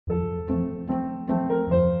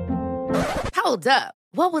Hold up.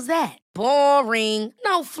 What was that? Boring.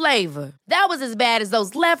 No flavor. That was as bad as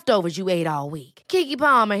those leftovers you ate all week. Keke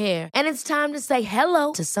Palmer here, and it's time to say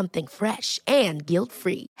hello to something fresh and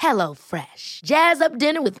guilt-free. Hello Fresh. Jazz up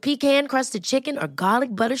dinner with pecan-crusted chicken or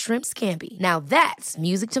garlic butter shrimp scampi. Now that's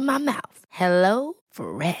music to my mouth. Hello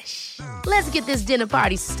Fresh. Let's get this dinner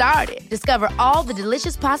party started. Discover all the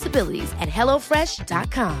delicious possibilities at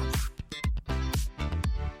hellofresh.com.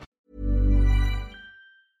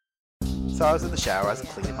 So I was in the shower, I was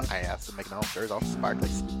cleaning my ass and making all sure it's all sparkly,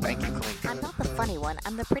 spanky clean. I'm not the funny one,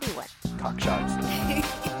 I'm the pretty one. Cock shots. I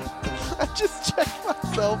just checked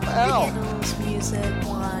myself out. Candles, music,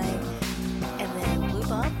 wine, and then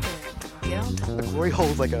lube up and get on top. The glory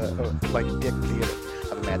hole's like a dick theater.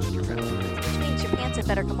 I've imagined your family. Which means your pants had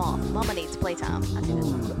better come off. Mama needs playtime. I do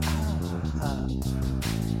this.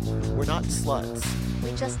 We're not sluts.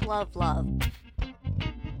 We just love love.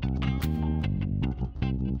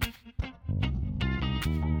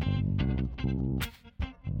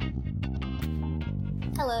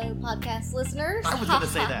 Hello, podcast listeners. I was going to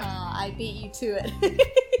say that. I beat you to it.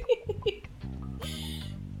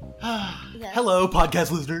 Yes. Hello,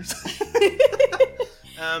 podcast listeners.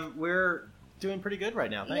 We're doing pretty good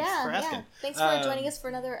right now. Thanks for asking. Yeah. Thanks for joining us for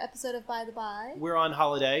another episode of By the By. We're on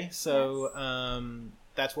holiday, so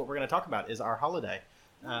that's what we're going to talk about is our holiday,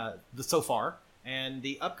 so far, and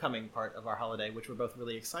the upcoming part of our holiday, which we're both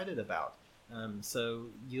really excited about. So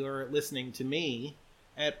you're listening to me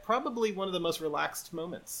at probably one of the most relaxed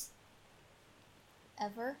moments.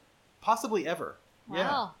 Ever? Possibly ever. Wow.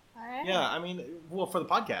 Yeah. All right. Yeah, I mean, well, for the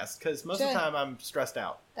podcast, because most of the time I'm stressed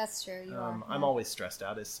out. That's true. You are. I'm always stressed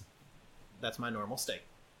out. That's my normal state.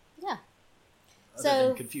 Yeah. Other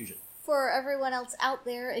than confusion. For everyone else out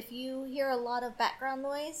there, if you hear a lot of background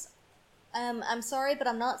noise, I'm sorry, but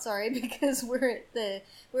I'm not sorry because we're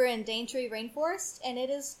in Daintree Rainforest and it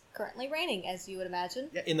is currently raining, as you would imagine.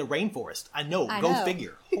 Yeah, in the rainforest. I know. I Go know.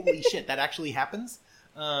 figure. Holy shit, that actually happens.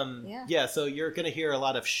 Yeah. Yeah. So you're gonna hear a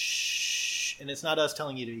lot of shh, and it's not us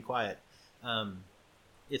telling you to be quiet.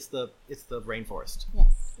 It's the rainforest.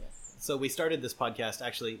 Yes. So we started this podcast.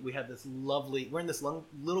 Actually, we have this lovely. We're in this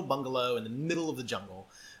little bungalow in the middle of the jungle,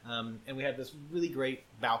 and we have this really great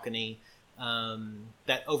balcony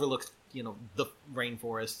that overlooks, the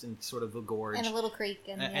rainforest and sort of a gorge And a little creek.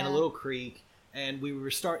 and a little creek. And we were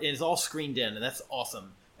and it's all screened in, and that's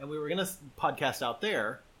awesome. And we were gonna podcast out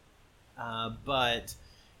there, but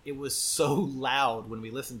it was so loud when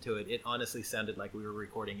we listened to it. It honestly sounded like we were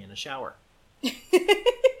recording in a shower,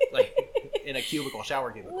 like in a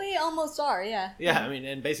shower cubicle. We almost are, yeah. Yeah, I mean,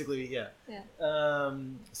 and basically, yeah. Yeah.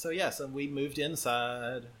 So we moved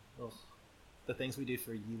inside. Ugh, the things we do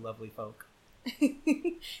for you lovely folk.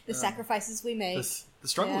 The sacrifices we make. The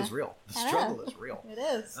struggle Yeah. is real. The I know. struggle is real. It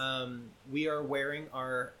is. We are wearing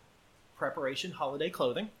our preparation holiday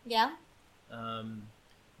clothing. Yeah. Would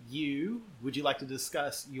you like to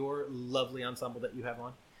discuss your lovely ensemble that you have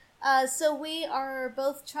on? So we are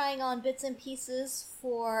both trying on bits and pieces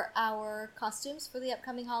for our costumes for the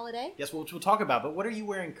upcoming holiday. Yes, which we'll talk about, but what are you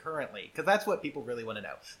wearing currently? Because that's what people really want to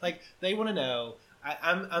know. Like, they want to know,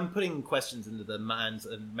 I'm putting questions into the minds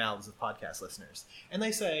and mouths of podcast listeners. And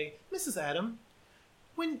they say, Mrs. Adam,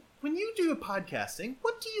 when you do podcasting,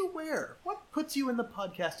 what do you wear? What puts you in the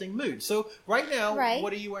podcasting mood? So right now,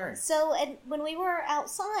 what are you wearing? So when we were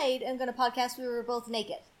outside and going to podcast, we were both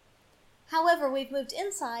naked. However, we've moved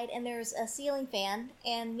inside and there's a ceiling fan,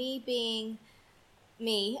 and me being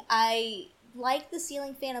me, I like the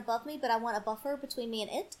ceiling fan above me, but I want a buffer between me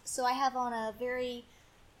and it. So I have on a very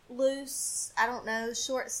loose,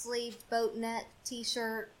 short sleeved boat neck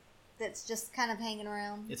t-shirt that's just kind of hanging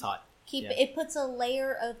around. It's hot. It puts a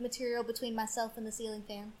layer of material between myself and the ceiling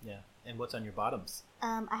fan. Yeah. And what's on your bottoms?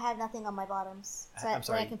 I have nothing on my bottoms, so I'm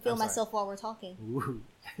sorry. I can feel myself while we're talking. Ooh.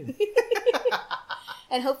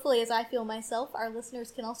 And hopefully, as I feel myself, our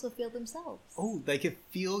listeners can also feel themselves. Oh, they can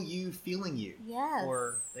feel you feeling you. Yes.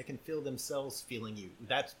 Or they can feel themselves feeling you.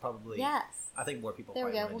 That's probably... Yes. I think more people There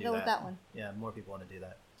we probably go. want to do that. We'll go with that one. Yeah, more people want to do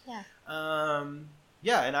that. Yeah.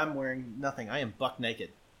 Yeah, and I'm wearing nothing. I am buck naked.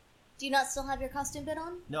 Do you not still have your costume bit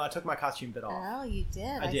on? No, I took my costume bit off. Oh, you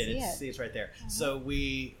did. I did. See it. It's right there. So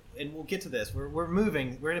and we'll get to this. We're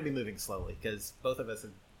moving. We're going to be moving slowly because both of us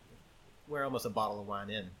we're almost a bottle of wine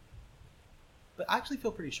in. But I actually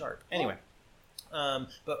feel pretty sharp. Anyway,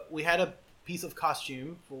 but we had a piece of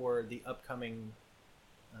costume for the upcoming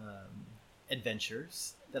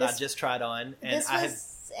adventures that I just tried on, and this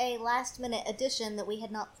was a last-minute addition that we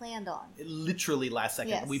had not planned on. Literally last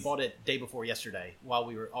second. Yes. We bought it day before yesterday while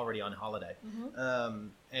we were already on holiday, Mm-hmm.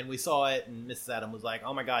 and we saw it, and Mrs. Adam was like,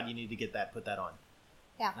 "Oh my God, you need to get that, put that on."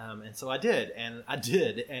 Yeah. And so I did,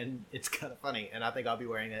 and it's kind of funny, and I think I'll be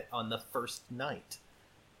wearing it on the first night.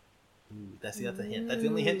 Ooh, that's a hint. That's the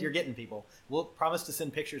only hint you're getting, people. We'll promise to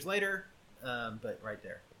send pictures later, but right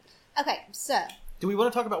there. Okay, so Do we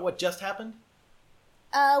want to talk about what just happened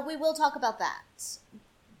we will talk about that.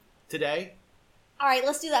 today? All right,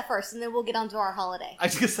 let's do that first, and then we'll get on to our holiday. I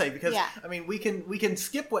was gonna say because Yeah. I mean we can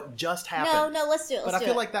skip what just happened. No, let's do it. But I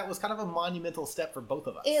feel like that was kind of a monumental step for both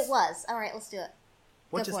of us. It was. All right, let's do it.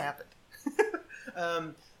 What Go just for it.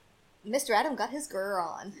 happened? Mr. Adam got his grr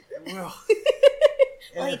on. Well,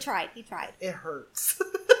 Well, he tried. It hurts.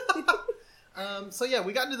 So yeah,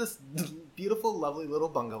 we got into this beautiful, lovely little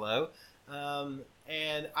bungalow,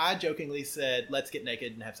 and I jokingly said, "Let's get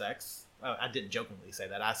naked and have sex." Oh, I didn't jokingly say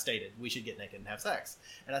that. I stated we should get naked and have sex,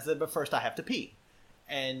 and I said, "But first, I have to pee."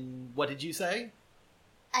 And what did you say?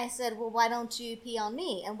 I said, well, why don't you pee on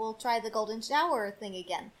me, and we'll try the golden shower thing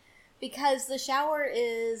again. Because the shower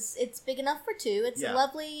it's big enough for two. It's Yeah. a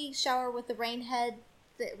lovely shower with the rain head,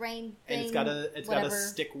 the rain thing. And it's got a whatever.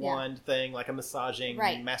 stick Yeah. wand thing, like a massaging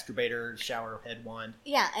Right. masturbator shower head wand.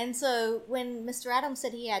 Yeah, and so when Mr. Adams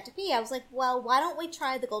said he had to pee, I was like, well, why don't we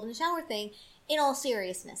try the golden shower thing in all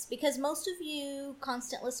seriousness? Because most of you,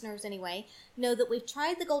 constant listeners anyway, know that we've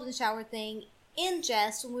tried the golden shower thing in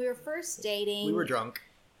jest when we were first dating. We were drunk.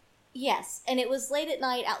 Yes, and it was late at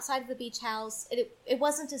night outside of the beach house. It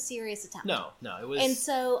wasn't a serious attempt. No, it was. And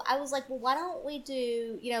so I was like, well, why don't we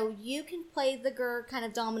do, you can play the Gur kind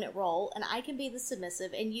of dominant role, and I can be the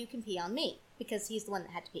submissive, and you can pee on me, because he's the one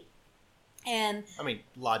that had to pee. And, I mean,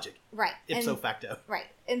 logic. right. Ipso and, facto. Right.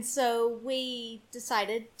 And so we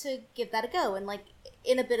decided to give that a go, and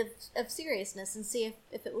in a bit of seriousness, and see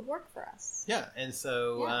if it would work for us. Yeah, and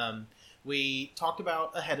so Yeah. we talked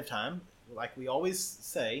about ahead of time, like we always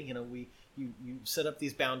say. You set up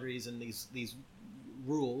these boundaries and these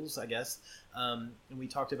rules, I guess. And we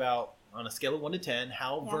talked about on a scale of 1 to 10,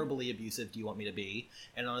 how Yeah. verbally abusive do you want me to be,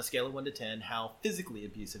 and on a scale of 1 to 10, how physically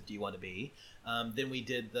abusive do you want to be. Then we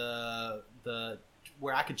did the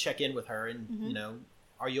where I could check in with her and Mm-hmm.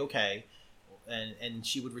 Are you okay? And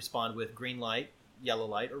she would respond with green light, yellow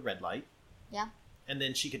light, or red light. Yeah. And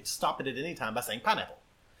then she could stop it at any time by saying pineapple.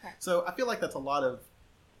 Right. So I feel like that's a lot of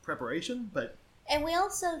preparation, but And we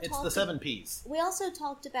also it's the 7 Ps. We also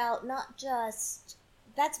talked about not just,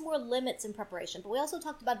 that's more limits in preparation, but we also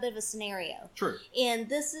talked about a bit of a scenario. True. And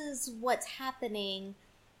this is what's happening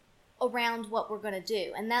around what we're going to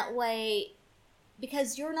do. And that way,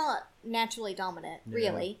 because you're not naturally dominant, No,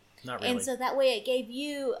 really. Not really. And so that way it gave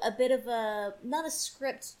you a bit of a, not a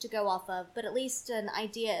script to go off of, but at least an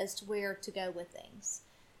idea as to where to go with things.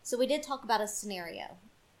 So we did talk about a scenario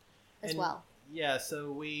as And, well. Yeah,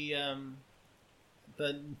 so we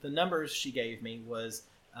the numbers she gave me was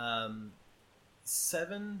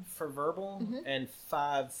 7 for verbal Mhm. and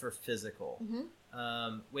 5 for physical.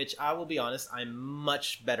 Which I will be honest, I'm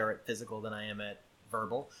much better at physical than I am at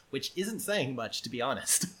verbal, which isn't saying much, to be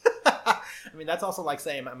honest. I mean, that's also like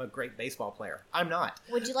saying I'm a great baseball player. I'm not.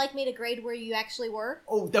 Would you like me to grade where you actually were?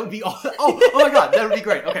 Oh, that would be awesome. Oh my god, that would be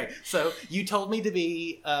great. Okay, so you told me to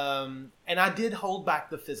be, and I did hold back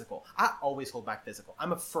the physical. I always hold back physical.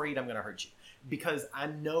 I'm afraid I'm going to hurt you because I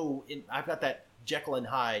know I've got that Jekyll and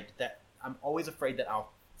Hyde that I'm always afraid that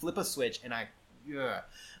I'll flip a switch and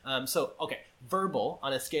so, okay, verbal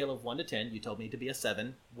on a scale of 1 to 10, you told me to be a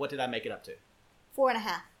 7. What did I make it up to?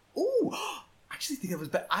 4.5. Ooh, I actually think it was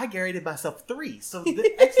better. I graded myself 3. So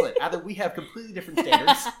excellent. Either we have completely different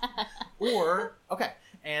standards or, okay.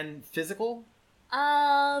 And physical?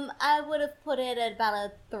 I would have put it at about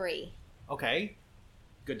a 3. Okay.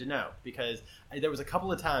 Good to know because there was a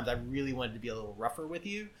couple of times I really wanted to be a little rougher with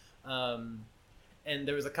you. And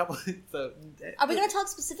there was a couple. So, Are we going to talk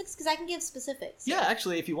specifics? Because I can give specifics. yeah,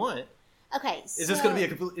 actually, if you want. Okay. Is this going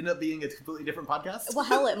to end up being a completely different podcast? Well,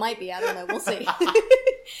 hell, it might be. I don't know. We'll see.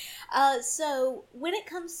 So when it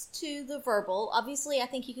comes to the verbal, obviously, I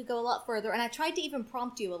think you could go a lot further. And I tried to even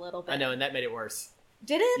prompt you a little bit. I know, and that made it worse.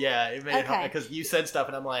 Did it? Yeah, it made it Okay. hard because you said stuff,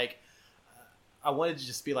 and I'm like, I wanted to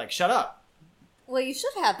just be like, shut up. Well, you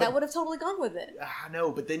should have. But- That would have totally gone with it. I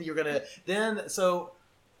know, but then you're gonna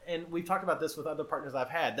and we've talked about this with other partners I've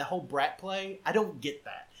had. The whole brat play, I don't get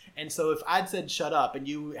that. And so if I'd said shut up and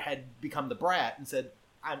you had become the brat and said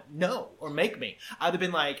no or make me, I'd have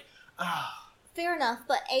been like, Fair enough,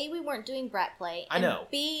 but A, we weren't doing brat play. I and know.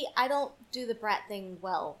 B, I don't do the brat thing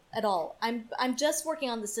well at all. I'm just working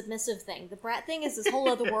on the submissive thing. The brat thing is this whole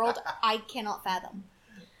other world I cannot fathom.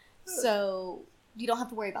 So you don't have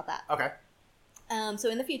to worry about that. okay, So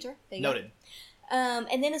in the future, there you go. noted.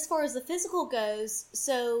 And then as far as the physical goes,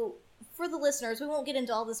 so for the listeners, we won't get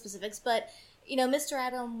into all the specifics, but Mr.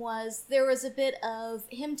 Adam there was a bit of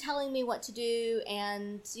him telling me what to do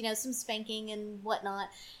and, some spanking and whatnot.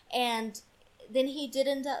 And then he did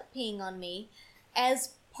end up peeing on me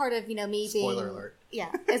as part of, me being... Spoiler alert. Yeah,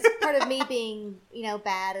 as part of me being,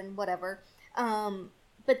 bad and whatever.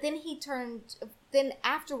 But then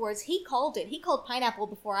afterwards, he called it. He called pineapple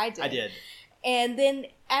before I did. I did. And then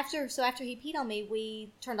after he peed on me,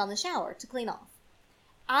 we turned on the shower to clean off.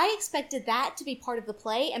 I expected that to be part of the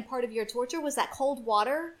play, and part of your torture was that cold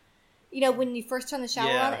water. When you first turn the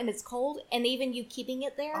shower on and it's cold, and even you keeping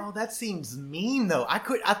it there. Oh, that seems mean, though. I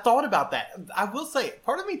thought about that. I will say,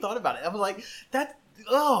 part of me thought about it. I was like,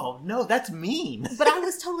 oh, no, that's mean. But I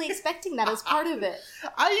was totally expecting that as part of it.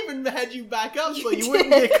 I even had you back up so you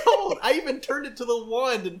wouldn't get cold. I even turned it to the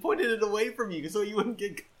wand and pointed it away from you so you wouldn't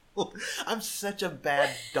get cold. I'm such a bad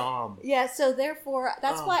dom. Yeah, so therefore,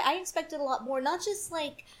 that's why I expected a lot more. Not just,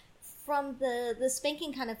 from the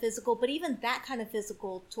spanking kind of physical, but even that kind of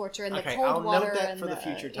physical torture and the cold water. I'll note that for the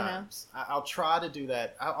future times. I'll try to do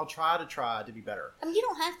that. I'll try to be better. I mean, you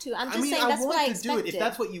don't have to. I'm just saying that's what I expected. Do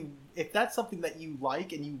it. If that's something that you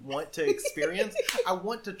like and you want to experience, I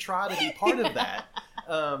want to try to be part of that.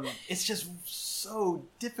 It's just so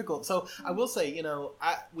difficult. So I will say,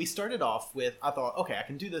 we started off with, I thought, okay, I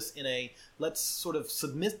can do this let's sort of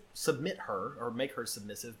submit her or make her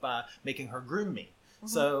submissive by making her groom me. Mm-hmm.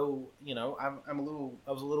 So, I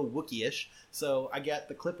was a little Wookiee-ish. So I got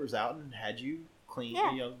the clippers out and had you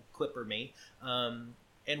clipper me.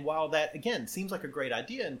 And while that, again, seems like a great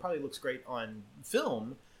idea and probably looks great on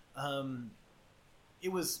film,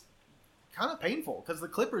 it was kind of painful because the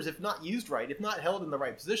clippers, if not used right, if not held in the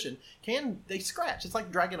right position, they scratch. It's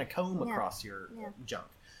like dragging a comb across your junk.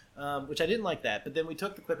 Which I didn't like that, but then we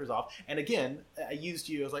took the clippers off, and again, I used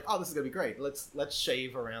you. I was like, "Oh, this is gonna be great. Let's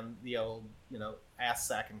shave around the old, ass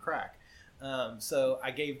sack and crack." So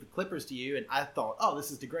I gave the clippers to you, and I thought, "Oh,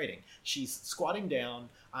 this is degrading." She's squatting down.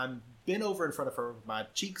 I'm bent over in front of her, with my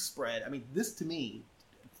cheeks spread. I mean, this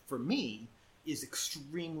for me, is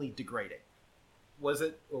extremely degrading. Was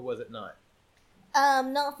it or was it not?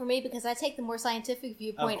 Not for me because I take the more scientific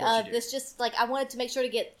viewpoint of this. Just I wanted to make sure to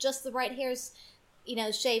get just the right hairs.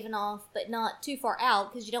 Shaven off, but not too far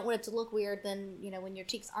out because you don't want it to look weird then, when your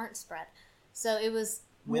cheeks aren't spread. So it was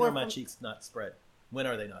When are my cheeks not spread? When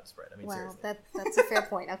are they not spread? I mean, well, seriously. That's a fair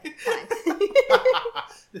point. Okay, fine.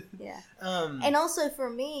 Yeah. And also for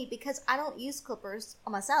me, because I don't use clippers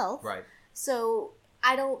on myself. Right. So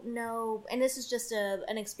I don't know, and this is just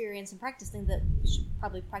an experience and practice thing that we should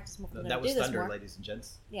probably practice more if we're going to do this more. That was Thunder, ladies and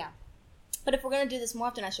gents. Yeah. But if we're going to do this more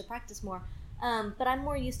often, I should practice more. But I'm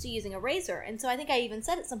more used to using a razor. And so I think I even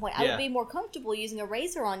said at some point, I would be more comfortable using a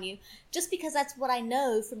razor on you just because that's what I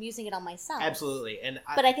know from using it on myself. Absolutely.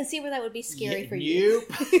 But I can see where that would be scary for you.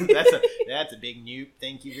 Nope. That's a big nope.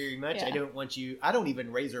 Thank you very much. Yeah. I don't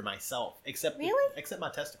even razor myself except my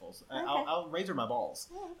testicles. Okay. I'll razor my balls.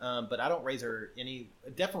 Yeah. But I don't razor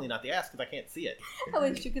definitely not the ass because I can't see it. I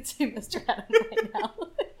wish you could see Mr. Adam right now.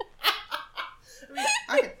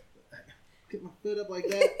 I can get my foot up like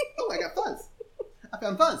that. Oh, I got fuzz. I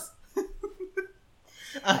found fuzz.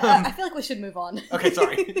 I feel like we should move on. Okay,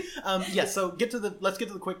 sorry. So let's get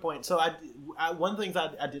to the quick point. So one of the things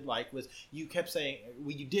I did like was you kept saying,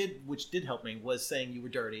 which did help me, was saying you were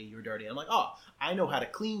dirty. I'm like, oh, I know how to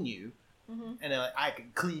clean you. Mm-hmm. And I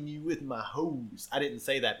can clean you with my hose. I didn't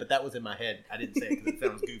say that, but that was in my head. I didn't say it because it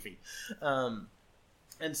sounds goofy.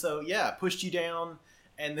 And so, pushed you down.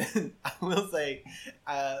 And then I will say,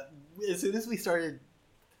 as soon as we started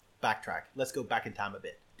backtrack, let's go back in time a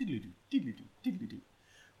bit.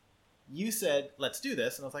 You said, let's do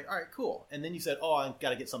this. And I was like, all right, cool. And then you said, oh, I've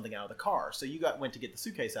got to get something out of the car. So you went to get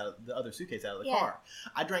the other suitcase out of the car.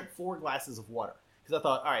 I drank 4 glasses of water because I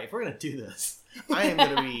thought, all right, if we're going to do this, I am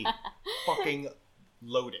going to be fucking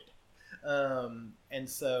loaded. And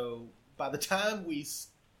so by the time we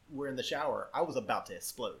were in the shower, I was about to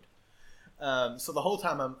explode. So the whole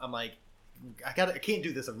time I'm like, I can't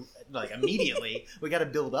do this immediately. We got to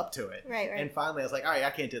build up to it. Right. And finally I was like, all right, I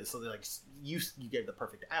can't do this. So they're like, you gave the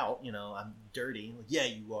perfect out, I'm dirty. Like, yeah,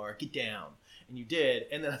 you are. Get down. And you did.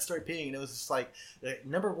 And then I started peeing and it was just like,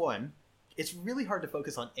 number one, it's really hard to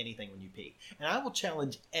focus on anything when you pee. And I will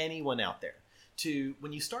challenge anyone out there to,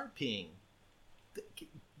 when you start peeing,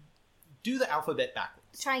 do the alphabet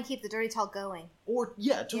backwards. Try and keep the dirty talk going. Or,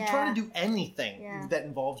 try to do anything that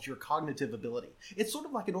involves your cognitive ability. It's sort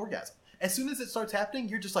of like an orgasm. As soon as it starts happening,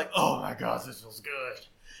 you're just like, oh my gosh, this feels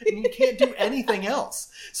good. And you can't do anything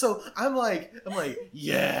else. So I'm like,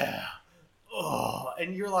 yeah. Oh,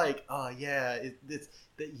 and you're like, oh yeah, it's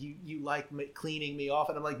that you like cleaning me off.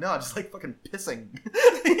 And I'm like, no, I just like fucking pissing.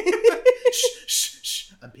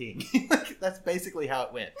 Shh. I'm peeing. Like, that's basically how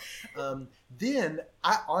it went. Then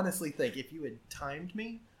I honestly think if you had timed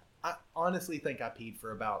me, I honestly think I peed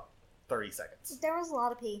for about 30 seconds. There was a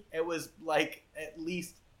lot of pee. It was like at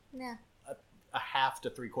least Yeah. a half to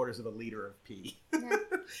 3/4 of a liter of pee. Yeah.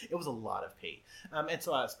 It was a lot of pee. And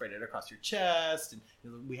so I sprayed it across your chest.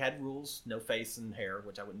 And we had rules, no face and hair,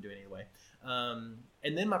 which I wouldn't do anyway. And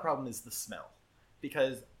then my problem is the smell.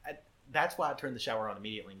 Because that's why I turned the shower on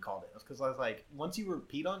immediately and called it. Because I was like, once you were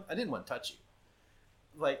peed on, I didn't want to touch you.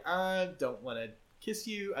 Like, I don't want to kiss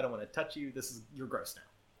you. I don't want to touch you. You're gross now.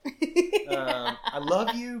 I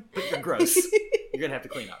love you, but you're gross. You're going to have to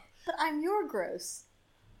clean up. But I'm your gross.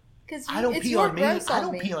 Because I don't it's pee your on me. gross I on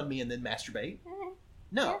don't me. pee on me and then masturbate. Eh,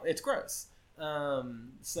 No, Yeah. it's gross.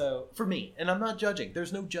 So for me, and I'm not judging.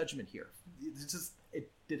 There's no judgment here. It's just it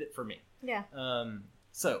did it for me. Yeah.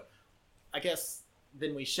 So I guess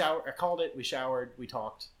then we shower. I called it. We showered. We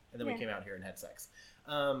talked, and then we Yeah. came out here and had sex.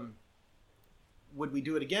 Would we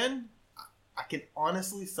do it again? I can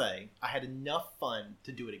honestly say I had enough fun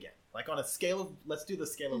to do it again. Like on a scale of, let's do the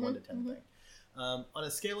scale of 1 to 10 thing. On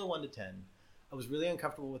a scale of 1 to 10, I was really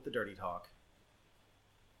uncomfortable with the dirty talk.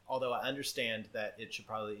 Although I understand that it should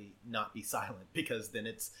probably not be silent because then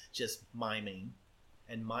it's just miming.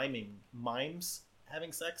 And mimes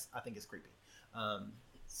having sex, I think is creepy.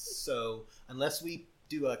 So unless we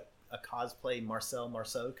do a cosplay Marcel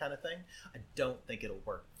Marceau kind of thing, I don't think it'll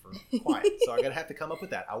work for quiet. So I'm going to have to come up with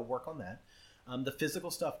that. I'll work on that. The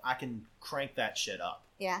physical stuff, I can crank that shit up.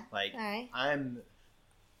 Yeah. Like, All right.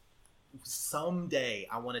 someday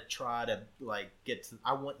I want to try to like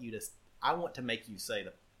I want to make you say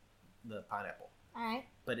the pineapple, All right.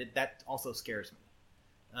 but that also scares me.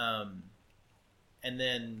 And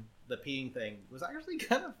then the peeing thing was actually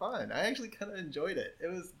kind of fun. I actually kind of enjoyed it. It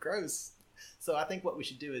was gross. So I think what we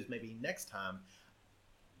should do is maybe next time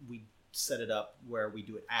we set it up where we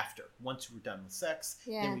do it after. Once we're done with sex,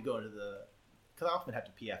 Yeah. then we go into because I often have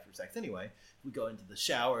to pee after sex anyway. We go into the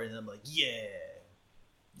shower and I'm like, yeah,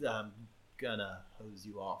 I'm gonna hose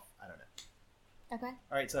you off. I don't know. Okay.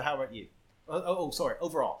 All right, so how about you? Oh, sorry.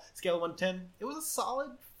 Overall, scale of 1 to 10, it was a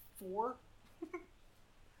solid 4,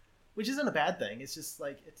 which isn't a bad thing. It's just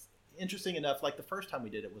like it's interesting enough. Like the first time we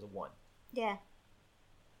did it was a 1. Yeah.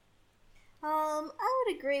 I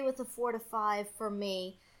would agree with a 4 to 5 for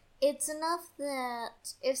me. It's enough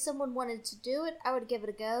that if someone wanted to do it, I would give it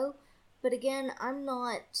a go. But again, I'm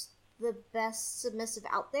not the best submissive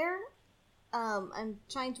out there. I'm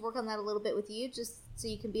trying to work on that a little bit with you, just so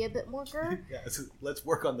you can be a bit more grr. Yeah, so let's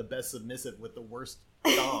work on the best submissive with the worst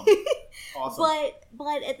dom. Awesome.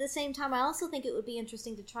 But at the same time, I also think it would be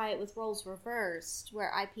interesting to try it with roles reversed,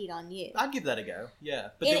 where I peed on you. I'd give that a go. Yeah,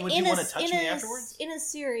 but then would you want to touch me afterwards? In a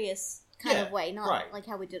serious kind of way, not right. like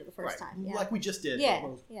how we did it the first time. Yeah. Like we just did. Yeah,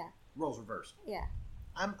 Roles, yeah, roles reversed. yeah.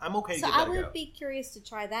 I'm okay to So give that I a go. would be curious to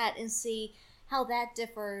try that and see how that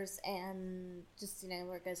differs, and just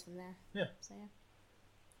where it goes from there. Yeah. So yeah.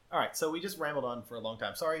 All right, so we just rambled on for a long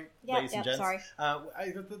time. Sorry, Yep, ladies and yep, gents. sorry. I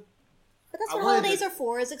But that's I what wanted holidays to- are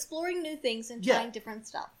for: is exploring new things and Yeah. trying different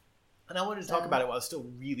stuff. And I wanted to talk So- about it while it's still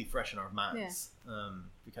really fresh in our minds.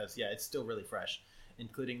 Because, it's still really fresh,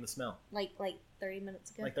 including the smell. Like 30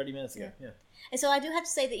 minutes ago. Like 30 minutes ago, yeah. And so I do have to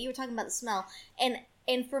say that you were talking about the smell,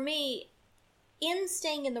 and for me, in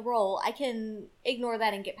staying in the role, I can ignore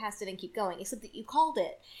that and get past it and keep going. Except that you called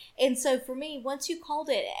it, and so for me, once you called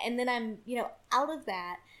it, and then I'm out of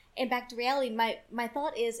that and back to reality. My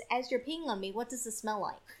thought is, as you're peeing on me, what does it smell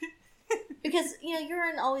like? Because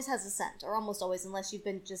urine always has a scent, or almost always, unless you've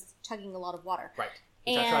been just chugging a lot of water. Right.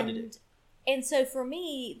 Which I tried to do. And so for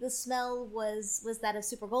me, the smell was that of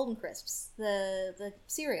Super Golden Crisps, the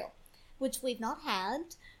cereal, which we've not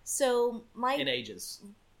had. So In ages.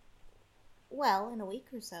 in a week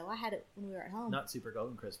or so, I had it when we were at home. Not Super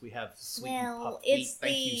Golden Crisp. We have sweet Well, and puffed wheat. it's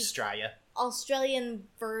Thank you, the Straya. Australian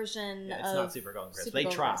version Yeah, it's of not Super Golden Crisp. Super They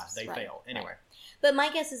Golden try. Crisps, They right, fail. Anyway. right. But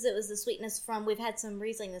my guess is it was the sweetness from, we've had some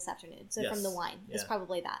Riesling this afternoon, so Yes. from the wine. It's Yeah.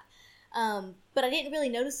 probably that. But I didn't really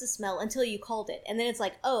notice the smell until you called it. And then it's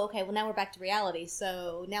like, oh, okay, well now we're back to reality,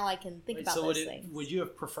 so now I can think about So those things. would you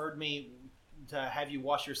have preferred me to have you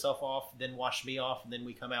wash yourself off, then wash me off, and then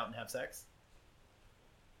we come out and have sex?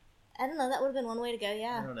 I don't know, that would have been one way to go,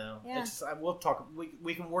 yeah. I don't know. Yeah. It's just, we'll talk.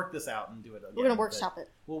 We can work this out and do it again. We're going to but workshop it.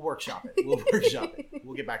 We'll workshop it. We'll workshop it.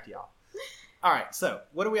 We'll get back to y'all. All right. So,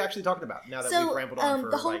 what are we actually talking about now that So, we've rambled on for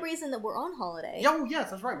the whole reason that we're on holiday. Oh, yes,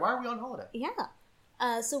 that's right. Why are we on holiday? Yeah.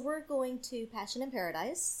 So we're going to Passion in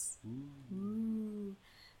Paradise. Ooh.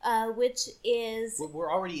 Which is...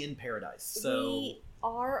 We're already in paradise. So we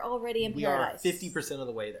are already in we paradise. are 50% of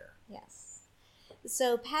the way there. Yes.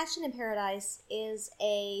 So Passion in Paradise is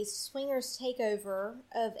a swingers takeover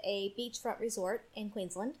of a beachfront resort in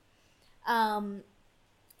Queensland.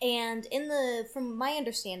 And from my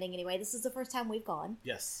understanding anyway, this is the first time we've gone.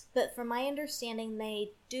 Yes. But from my understanding,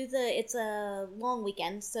 it's a long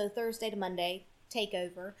weekend, so Thursday to Monday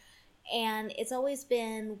takeover. And it's always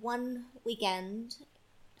been one weekend,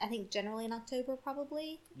 I think generally in October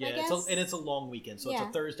probably, Yeah, I guess. it's a long weekend, so it's Yeah.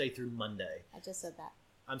 a Thursday through Monday. I just said that.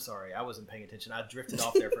 I'm sorry, I wasn't paying attention. I drifted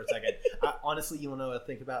off there for a second. Honestly, you want to know what I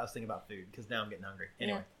think about? I was thinking about food, because now I'm getting hungry.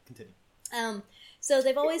 Anyway, continue. So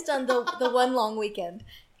they've always done the one long weekend.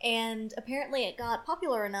 And apparently it got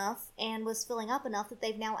popular enough and was filling up enough that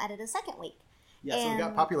they've now added a second week. Yeah, so it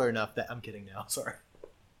got popular enough that I'm kidding now. Sorry.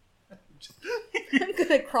 I'm going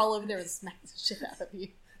to crawl over there and smack the shit out of you.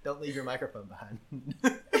 Don't leave your microphone behind.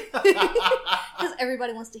 Because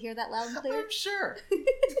everybody wants to hear that loud and clear. I'm sure.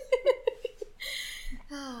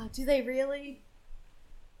 Do they really?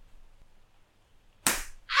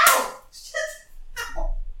 Ow!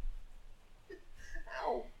 Ow!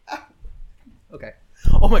 Ow! Ow! Okay.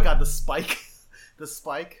 Oh my god, the spike. The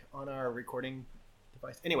spike on our recording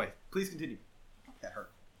device. Anyway, please continue. That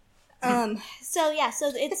hurt. So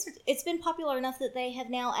it's been popular enough that they have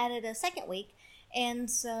now added a second week, and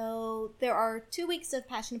so there are 2 weeks of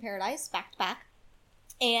Passion in Paradise back to back,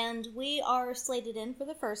 and we are slated in for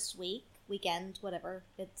the first weekend, whatever.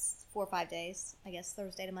 It's 4 or 5 days, I guess,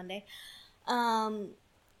 Thursday to Monday.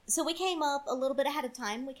 So we came up a little bit ahead of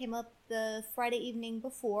time. We came up the Friday evening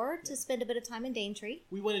before to spend a bit of time in Daintree.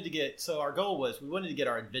 Our goal was we wanted to get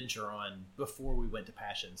our adventure on before we went to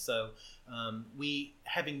Passion. So we,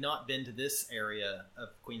 having not been to this area of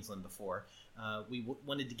Queensland before, we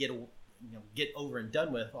wanted to get over and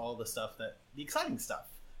done with all the exciting stuff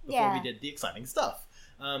before we did the exciting stuff.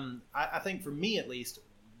 I think for me at least,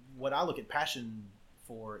 what I look at Passion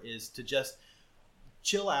for is to just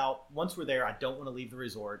chill out. Once we're there, I don't want to leave the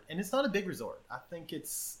resort. And it's not a big resort. I think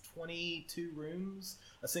it's 22 rooms,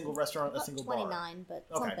 a single restaurant, a single 29, bar. 29, but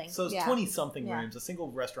Okay, something. so it's Yeah. 20-something Yeah. rooms, a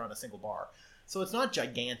single restaurant, a single bar. So it's not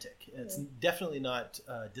gigantic. It's definitely not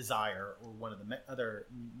Desire or one of the other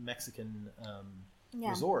Mexican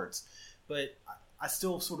resorts. But I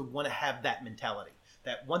still sort of want to have that mentality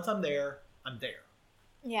that once I'm there, I'm there.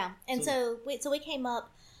 Yeah, and so we came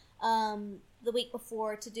up the week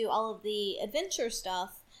before to do all of the adventure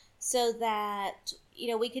stuff so that,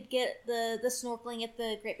 we could get the snorkeling at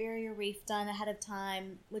the Great Barrier Reef done ahead of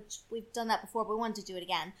time, which we've done that before, but we wanted to do it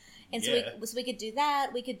again. And so we could do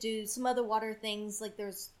that. We could do some other water things, like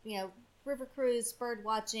there's, river cruise, bird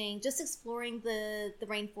watching, just exploring the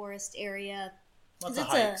rainforest area. Lots of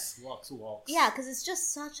hikes, walks. Yeah, because it's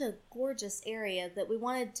just such a gorgeous area that we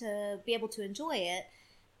wanted to be able to enjoy it.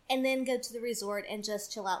 And then go to the resort and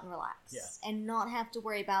just chill out and relax. Yeah. And not have to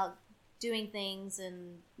worry about doing things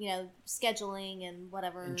and, scheduling and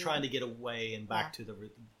whatever. And trying to get away and back to the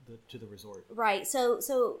resort. Right.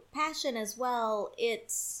 So Passion as well,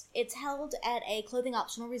 it's held at a clothing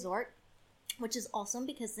optional resort, which is awesome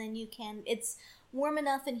because then it's warm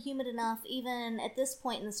enough and humid enough even at this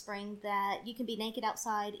point in the spring that you can be naked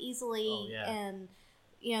outside easily and,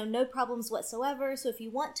 no problems whatsoever. So if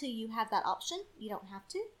you want to, you have that option. You don't have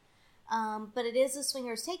to. But it is a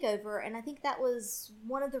swingers takeover, and I think that was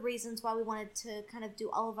one of the reasons why we wanted to kind of do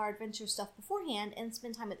all of our adventure stuff beforehand and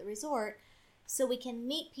spend time at the resort so we can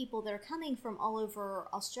meet people that are coming from all over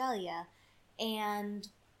Australia and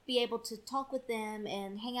be able to talk with them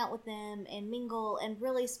and hang out with them and mingle and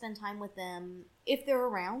really spend time with them if they're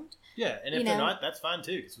around. Yeah, and if they're not, that's fine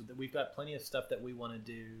too, because we've got plenty of stuff that we want to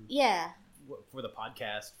do for the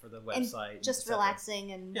podcast, for the website. And just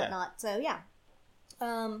relaxing and whatnot. So, yeah.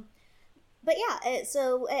 But yeah,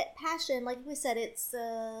 so at Passion, like we said, it's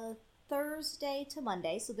Thursday to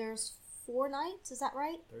Monday, so there's 4 nights. Is that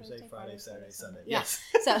right? Thursday, Friday, Saturday, Sunday. Yeah. Yes,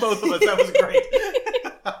 So both of us. That was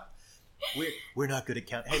great. We're not good at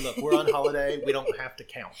counting. Hey, look, we're on holiday. We don't have to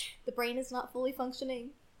count. The brain is not fully functioning.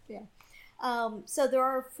 Yeah. So there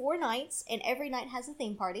are 4 nights, and every night has a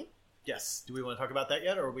theme party. Yes. Do we want to talk about that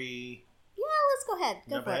yet, or are we? Yeah, let's go ahead.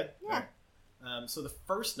 Go for it. Yeah. Right. So the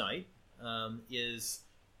first night is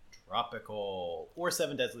Tropical or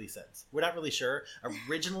 7 Deadly Sins. We're not really sure.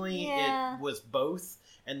 Originally, it was both,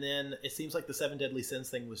 and then it seems like the 7 Deadly Sins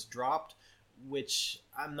thing was dropped, which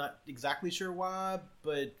I'm not exactly sure why,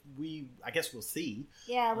 but I guess we'll see.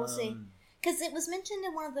 Yeah, we'll see. Because it was mentioned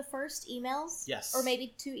in one of the first emails. Yes. Or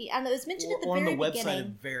maybe 2 I don't know, it was mentioned at the on very the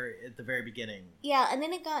beginning. website at the very beginning. Yeah, and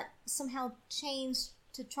then it got somehow changed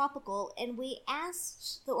to Tropical, and we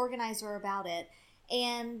asked the organizer about it,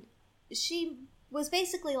 and she was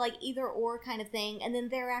basically like either or kind of thing, and then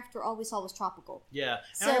thereafter all we saw was tropical. Yeah,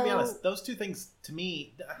 and I gotta be So- honest, those two things to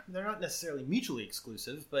me, they're not necessarily mutually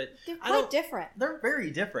exclusive, but They're I quite don't- different. They're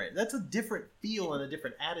very different. That's a different feel and a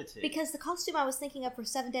different attitude. Because the costume I was thinking of for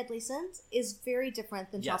Seven Deadly Sins is very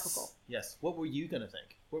different than tropical. Yes. What were you gonna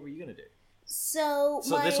think? What were you gonna do? So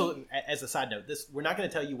This will, as a side note, we're not going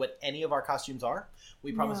to tell you what any of our costumes are.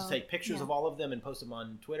 We promise No. to take pictures Yeah. of all of them and post them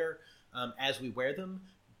on Twitter as we wear them.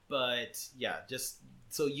 But yeah, just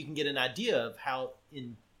so you can get an idea of how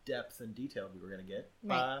in depth and detailed we were going to get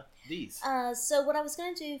by these. So what I was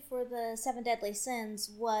going to do for the Seven Deadly Sins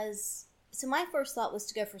was, so my first thought was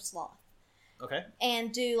to go for sloth Okay.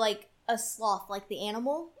 and do like a sloth, like the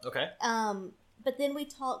animal. Okay. But then we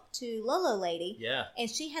talked to Lolo Lady, Yeah. and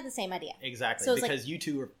she had the same idea. Exactly. So it's because you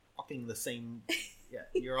two are fucking the same. Yeah.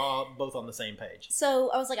 You're all both on the same page. So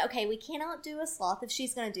I was like, okay, we cannot do a sloth if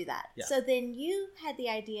she's going to do that. Yeah. So then you had the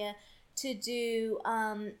idea to do,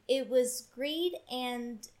 it was greed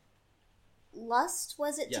and lust,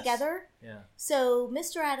 was it, Yes. together? Yeah. So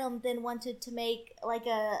Mr. Adam then wanted to make like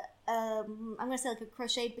I'm going to say like a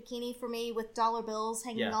crocheted bikini for me with dollar bills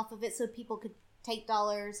hanging Yeah. off of it so people could take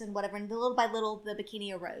dollars and whatever. And little by little, the bikini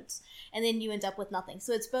erodes. And then you end up with nothing.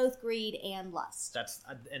 So it's both greed and lust.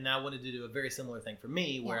 And I wanted to do a very similar thing for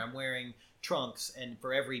me, where Yeah. I'm wearing trunks, and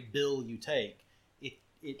for every bill you take, it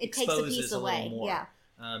It takes a exposes piece a away. little more.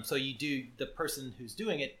 Yeah. So you do, the person who's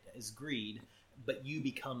doing it is greed, but you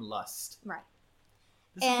become lust. Right.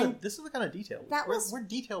 This is the kind of detail. That was- we're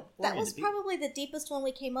detail That was oriented people. probably the deepest one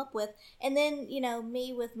we came up with. And then,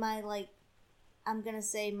 me with my, like, I'm going to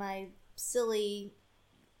say my silly,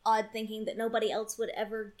 odd thinking that nobody else would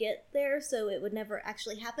ever get there, so it would never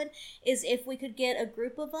actually happen, is if we could get a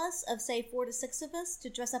group of us, of say 4 to 6 of us, to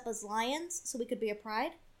dress up as lions so we could be a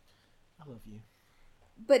pride. I love you.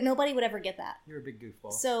 But nobody would ever get that. You're a big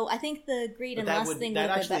goofball. So I think the greed But and that lust would thing that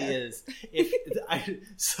would be actually better. is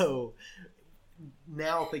so.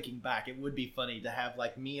 Now thinking back, it would be funny to have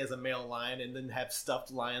like me as a male lion and then have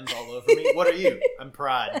stuffed lions all over me. What are you? I'm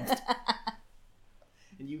Pride.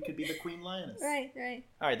 And you could be the Queen Lioness. Right.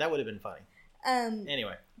 All right, that would have been funny.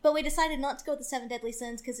 Anyway, But we decided not to go with the 7 Deadly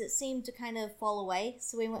Sins because it seemed to kind of fall away,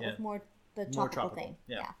 so we went Yeah. with more the more tropical tropical. thing.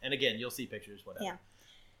 Yeah. And again, you'll see pictures, whatever. Yeah.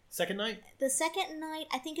 Second night? The second night,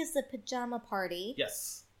 I think, is the pajama party.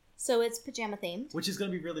 Yes. So it's pajama themed. Which is going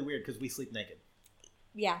to be really weird because we sleep naked.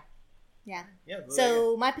 Yeah. Yeah.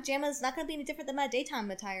 So my pajamas not going to be any different than my daytime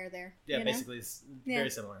attire there. yeah, you know? basically it's Yeah. very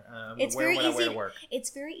similar. I'm It's gonna wear very what I wear easy. to work. It's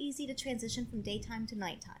very easy to transition from daytime to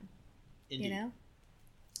nighttime. Indeed. You know,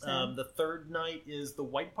 So- The third night is the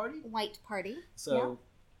white party. white party. So,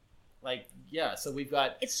 so we've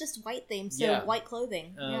got. It's just white themed, so Yeah. white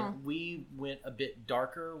clothing. Yeah. We went a bit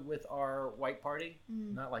darker with our white party.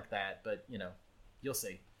 Mm. Not like that, but you'll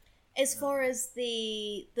see. As far as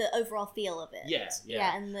the overall feel of it.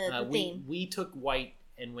 Yeah. and the we theme. we took white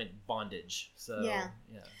and went bondage. So Yeah.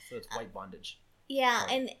 so it's white bondage. Yeah,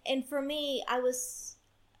 Right. and for me,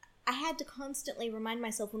 I had to constantly remind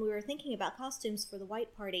myself when we were thinking about costumes for the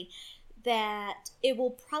white party that it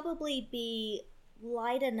will probably be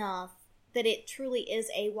light enough that it truly is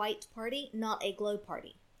a white party, not a glow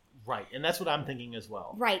party. Right, and that's what I'm thinking as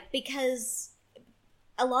well. Right, because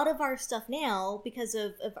a lot of our stuff now, because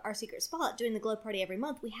of our secret spot doing the glow party every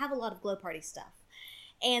month, we have a lot of glow party stuff.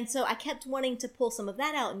 And so I kept wanting to pull some of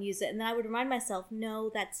that out and use it, and then I would remind myself, no,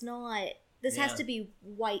 that's not. This has Yeah. to be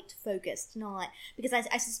white focused, not because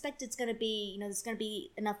I suspect it's going to be, there's going to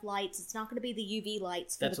be enough lights. It's not going to be the UV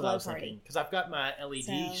lights for That's the what I glow was party. thinking. Because I've got my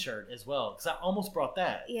LED So- shirt as well. Because I almost brought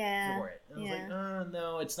that Yeah, for it. And I was yeah. like, oh,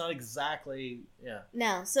 no, it's not exactly. Yeah.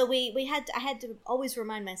 No, so I had to always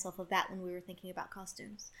remind myself of that when we were thinking about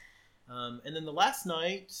costumes. And then the last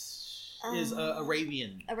night is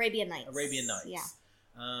Arabian. Arabian Nights. Arabian Nights. Yeah,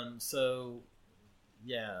 So,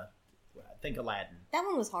 yeah, I think Aladdin. that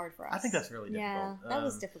one was hard for us. I think that's really Yeah, difficult. that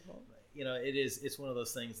was difficult. It's one of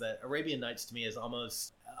those things that Arabian Nights to me is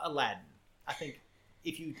almost Aladdin. I think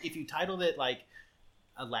if you titled it like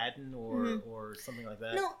Aladdin or something like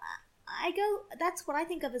that. No, that's what I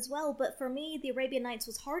think of as well, but for me, the Arabian Nights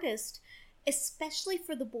was hardest, especially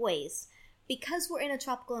for the boys, because we're in a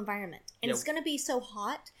tropical environment, and Yeah. it's going to be so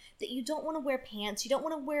hot that you don't want to wear pants, you don't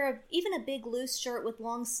want to wear even a big loose shirt with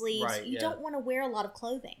long sleeves, Right, you yeah. don't want to wear a lot of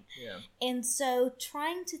clothing. Yeah. And so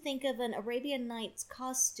trying to think of an Arabian Nights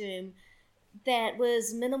costume that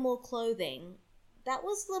was minimal clothing, that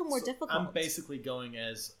was a little more difficult. I'm basically going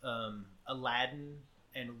as Aladdin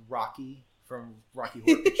and Rocky from Rocky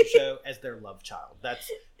Horror Picture Show as their love child.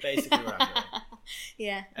 That's basically what I'm doing.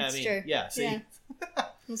 Yeah, that's I mean, true. yeah, see? Yeah.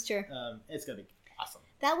 That's true. It's going to be awesome.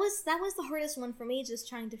 That was the hardest one for me, just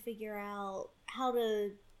trying to figure out how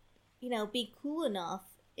to, be cool enough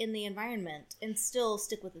in the environment and still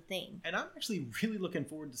stick with the theme. And I'm actually really looking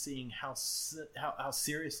forward to seeing how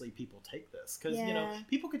seriously people take this, because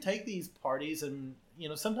people could take these parties, and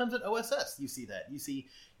sometimes at OSS you see that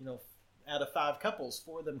out of 5 couples,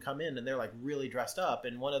 4 of them come in and they're like really dressed up,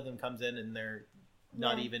 and one of them comes in and they're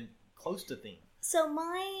not even close to theme. So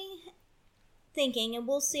my thinking, and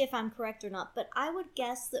we'll see if I'm correct or not, but I would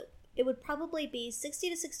guess that it would probably be 60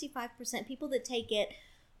 to 65% people that take it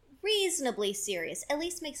reasonably serious, at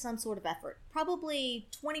least make some sort of effort. Probably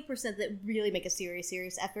 20% that really make a serious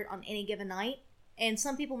effort on any given night. And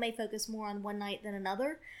some people may focus more on one night than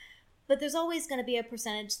another. But there's always going to be a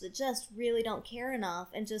percentage that just really don't care enough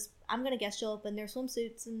and just, I'm going to guess, show up in their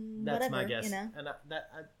swimsuits and That's whatever. my guess. And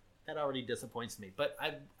that already disappoints me. But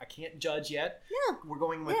I can't judge yet. No. We're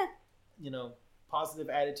going with, positive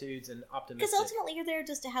attitudes and optimistic. Because ultimately you're there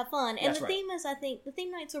just to have fun. And That's the right. theme is, I think, the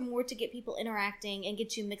theme nights are more to get people interacting and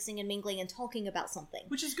get you mixing and mingling and talking about something.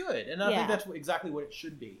 Which is good. And I think that's exactly what it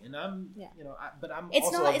should be. And I'm, but I'm It's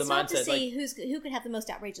also not, of the it's not mindset, to see who could have the most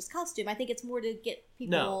outrageous costume. I think it's more to get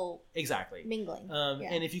people exactly. mingling.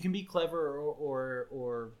 And if you can be clever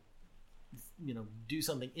or do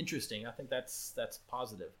something interesting, I think that's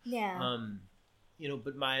positive. Yeah.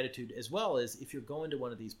 But my attitude as well is, if you're going to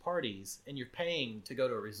one of these parties and you're paying to go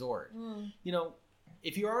to a resort,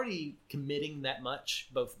 if you're already committing that much,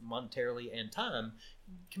 both monetarily and time,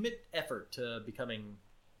 commit effort to becoming,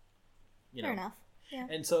 Fair enough. Yeah.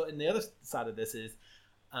 And so, and the other side of this is,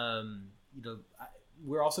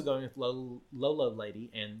 we're also going with Lolo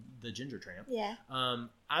Lady and the Ginger Tramp. Yeah.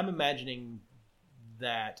 I'm imagining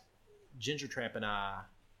that Ginger Tramp and I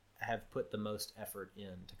have put the most effort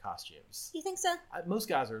into costumes. You think so? Most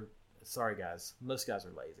guys are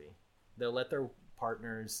lazy. They'll let their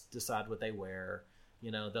partners decide what they wear.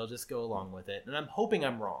 They'll just go along with it. And I'm hoping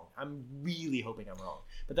I'm wrong. I'm really hoping I'm wrong.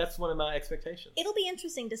 But that's one of my expectations. It'll be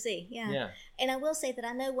interesting to see. Yeah. And I will say that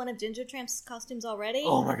I know one of Ginger Tramp's costumes already.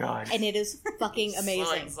 Oh my god. And it is fucking amazing.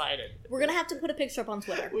 So excited. We're going to have to put a picture up on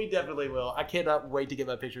Twitter. We definitely will. I cannot wait to get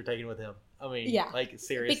my picture taken with him. I mean,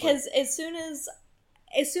 seriously. Because as soon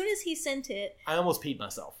as he sent it, I almost peed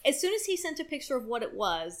myself. As soon as he sent a picture of what it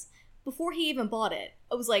was, before he even bought it,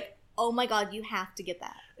 I was like, oh my god, you have to get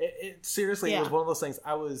that. Seriously, it was one of those things.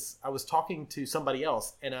 I was talking to somebody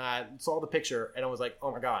else, and I saw the picture, and I was like,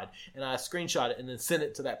 oh my god. And I screenshot it and then sent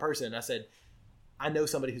it to that person. And I said, I know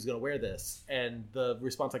somebody who's going to wear this. And the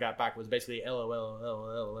response I got back was basically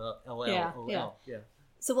LOL. Yeah.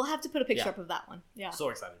 So we'll have to put a picture up of that one. Yeah. So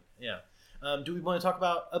excited. Yeah. Do we want to talk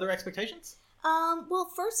about other expectations?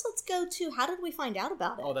 Well, first let's go to, how did we find out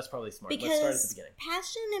about it? Oh, that's probably smart. Because let's start at the beginning.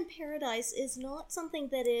 Passion in Paradise is not something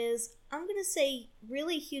that is, I'm going to say,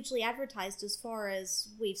 really hugely advertised as far as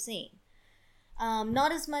we've seen.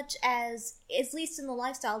 Not as much as, at least in the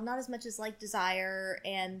lifestyle, not as much as like Desire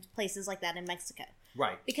and places like that in Mexico.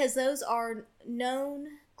 Right. Because those are known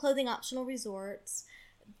clothing optional resorts.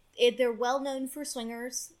 They're well known for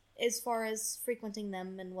swingers as far as frequenting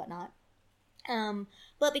them and whatnot.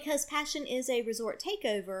 But because Passion is a resort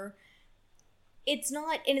takeover, it's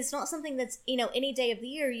not something that's, any day of the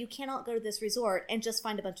year, you cannot go to this resort and just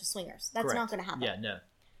find a bunch of swingers. That's not going to happen. Yeah, no.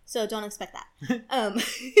 So don't expect that.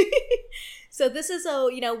 So this is a,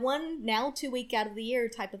 2 week out of the year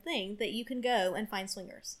type of thing that you can go and find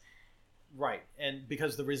swingers. Right. And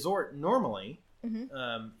because the resort normally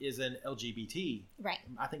is an LGBT, right?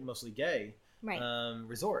 I think mostly gay, right?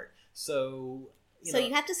 Resort. So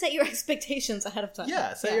you have to set your expectations ahead of time.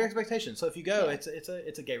 Yeah, set your expectations. So if you go, it's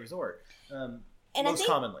a gay resort,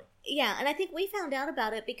 commonly. Yeah, and I think we found out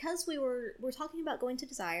about it because we're talking about going to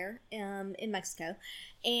Desire in Mexico,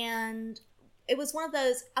 and it was one of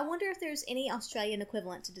those, I wonder if there's any Australian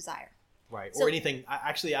equivalent to Desire. Right, or anything.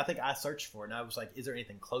 I think I searched for it, and I was like, "Is there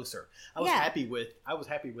anything closer?" I was happy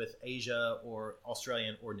with Asia or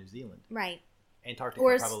Australian or New Zealand. Right. Antarctica,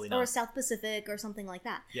 probably not. Or South Pacific or something like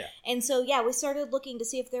that. Yeah. And so, we started looking to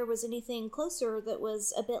see if there was anything closer that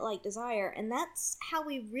was a bit like Desire, and that's how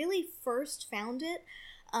we really first found it.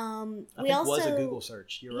 I think it was a Google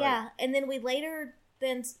search. You're right. Yeah, and then we later,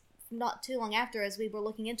 not too long after, as we were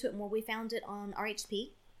looking into it more, we found it on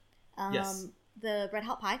RHP. Yes. The Red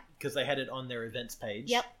Hot Pie. Because they had it on their events page.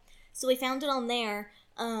 Yep. So we found it on there.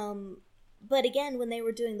 But again, when they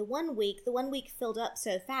were doing the 1 week filled up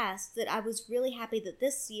so fast that I was really happy that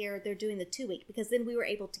this year they're doing the 2 week, because then we were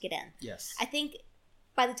able to get in. Yes. I think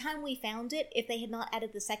by the time we found it, if they had not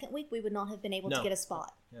added the second week, we would not have been able to get a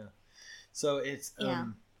spot. Yeah. So it's,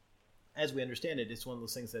 as we understand it, it's one of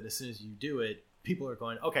those things that as soon as you do it, people are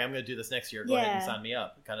going, okay, I'm going to do this next year. Go ahead and sign me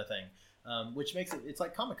up, kind of thing. which makes it's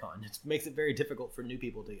like Comic-Con. It makes it very difficult for new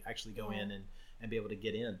people to actually go in and be able to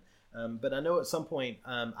get in. But I know at some point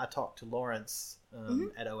I talked to Lawrence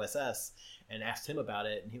at OSS and asked him about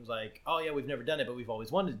it, and he was like, "Oh yeah, we've never done it, but we've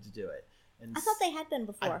always wanted to do it." And I thought they had been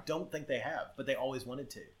before. I don't think they have, but they always wanted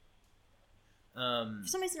to. For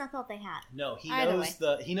some reason, I thought they had. No, he Either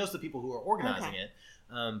knows the people who are organizing it,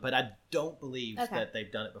 but I don't believe that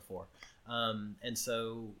they've done it before. And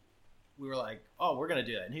so we were like, "Oh, we're going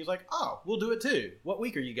to do it," and he was like, "Oh, we'll do it too. What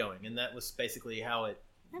week are you going?" And that was basically how it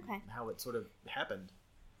sort of happened.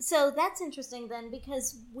 So that's interesting then,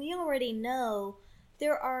 because we already know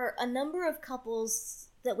there are a number of couples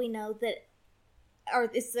that we know that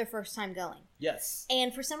it's their first time going. Yes.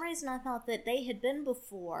 And for some reason, I thought that they had been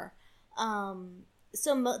before.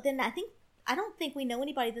 Then I don't think we know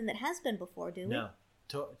anybody then that has been before, do we? No.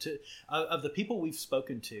 Of the people we've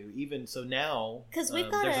spoken to, even so now, because we've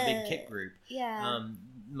got there's a big kick group. Yeah.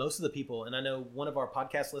 Most of the people, and I know one of our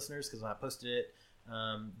podcast listeners, because I posted it,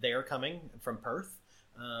 they are coming from Perth.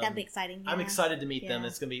 That'd be exciting. Yeah. I'm excited to meet them.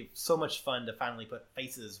 It's going to be so much fun to finally put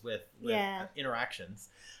faces with interactions.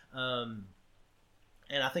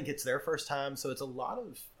 And I think it's their first time, so it's a lot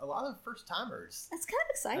of first timers. That's kind of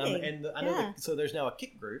exciting. And I know so there's now a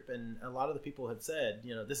kick group, and a lot of the people have said,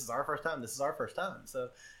 this is our first time. This is our first time. So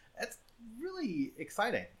that's really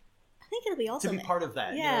exciting. I think it'll be awesome to be part of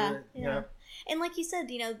that. Yeah, you know? And like you said,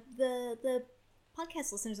 the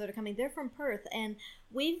podcast listeners that are coming, they're from Perth, and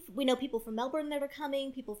we know people from Melbourne that are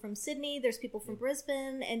coming, people from Sydney, there's people from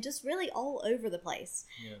Brisbane, and just really all over the place.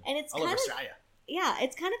 Yeah. And it's all over Australia. Yeah,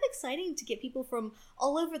 it's kind of exciting to get people from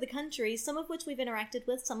all over the country, some of which we've interacted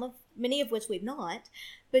with, many of which we've not,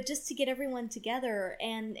 but just to get everyone together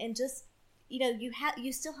and just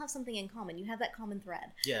you still have something in common. You have that common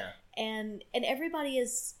thread. Yeah. And everybody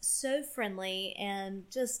is so friendly and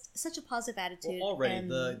just such a positive attitude. Well, already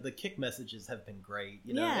the kick messages have been great.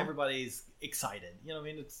 Everybody's excited.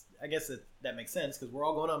 I guess that makes sense because we're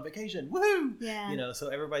all going on vacation. Woohoo! Yeah. So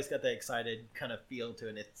everybody's got that excited kind of feel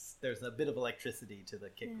to it. There's a bit of electricity to the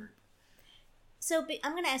kick group. So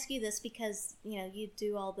I'm going to ask you this because you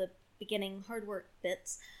do all the beginning hard work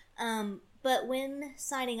bits. But when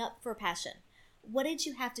signing up for Passion, what did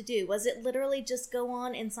you have to do? Was it literally just go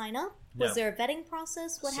on and sign up? No. Was there a vetting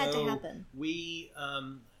process? What had to happen? We,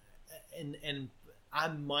 and I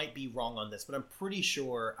might be wrong on this, but I'm pretty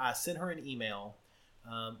sure I sent her an email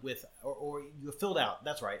with, or you filled out,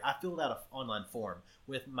 that's right, I filled out an online form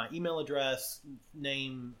with my email address,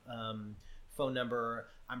 name, phone number.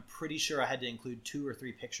 I'm pretty sure I had to include 2 or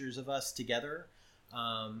 3 pictures of us together.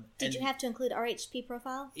 Did you have to include RHP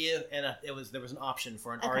profile? There was an option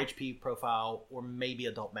for an RHP profile or maybe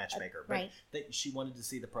adult matchmaker, but right. She wanted to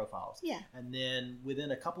see the profiles. Yeah. And then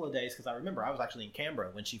within a couple of days, because I remember I was actually in Canberra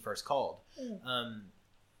when she first called.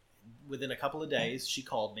 Within a couple of days, she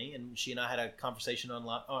called me, and she and I had a conversation on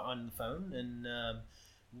the phone, and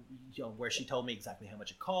where she told me exactly how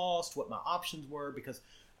much it cost, what my options were, because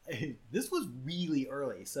this was really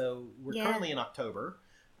early. So we're currently in October.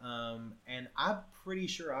 And I'm pretty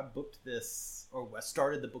sure I booked this, or I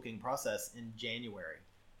started the booking process in January.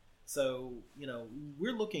 So,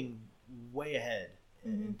 we're looking way ahead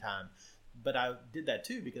in time. But I did that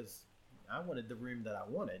too because I wanted the room that I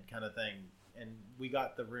wanted, kind of thing. And we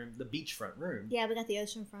got the beachfront room. Yeah, we got the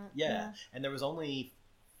oceanfront. Yeah. And there was only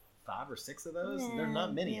 5 or 6 of those. And there are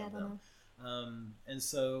not many of them. And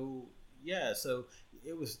so, so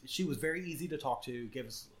she was very easy to talk to, gave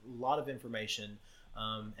us a lot of information.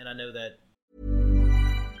 And I know that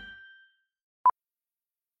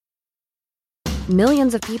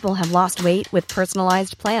millions of people have lost weight with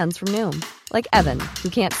personalized plans from Noom. Like Evan, who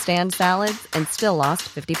can't stand salads and still lost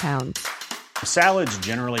 50 pounds. Salads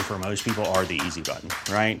generally for most people are the easy button,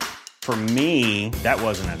 right? For me, that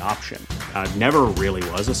wasn't an option. I never really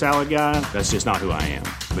was a salad guy. That's just not who I am.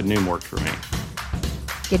 But Noom worked for me.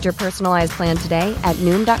 Get your personalized plan today at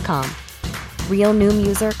Noom.com. Real Noom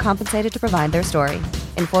user compensated to provide their story.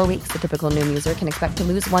 In 4 weeks, the typical Noom user can expect to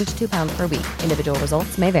lose 1 to 2 pounds per week. Individual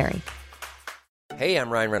results may vary. Hey,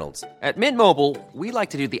 I'm Ryan Reynolds. At Mint Mobile, we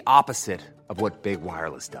like to do the opposite of what Big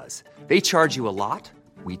Wireless does. They charge you a lot,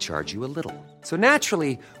 we charge you a little. So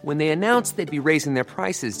naturally, when they announced they'd be raising their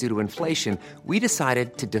prices due to inflation, we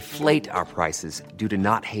decided to deflate our prices due to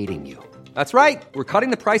not hating you. That's right. We're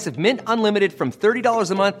cutting the price of Mint Unlimited from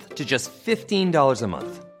 $30 a month to just $15 a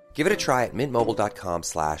month. Give it a try at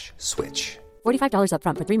mintmobile.com/switch. $45 up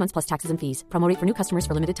front for 3 months plus taxes and fees. Promo rate for new customers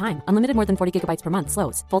for limited time. Unlimited more than 40 gigabytes per month.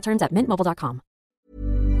 Slows full terms at mintmobile.com.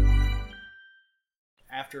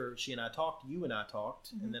 After she and I talked, you and I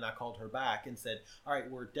talked, and then I called her back and said, all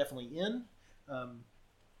right, we're definitely in.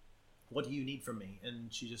 what do you need from me?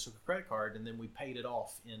 And she just took a credit card, and then we paid it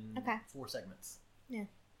off in 4 segments. Yeah.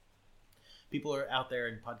 People are out there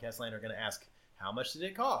in podcast land are going to ask, how much did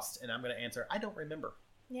it cost? And I'm going to answer, I don't remember.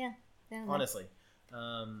 Yeah. Honestly.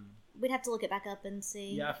 We'd have to look it back up and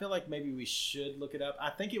see. Yeah, I feel like maybe we should look it up. I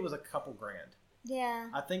think it was a couple grand. Yeah.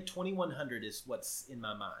 I think $2,100 is what's in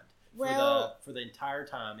my mind for the entire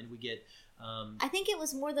time, and we get. I think it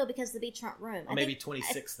was more though because of the beachfront room. Maybe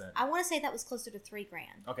 26 then. I want to say that was closer to $3,000.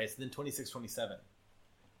 Okay, so then 26, 27.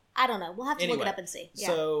 I don't know. We'll have to look it up and see. Yeah.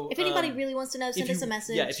 So, if anybody really wants to know, send us a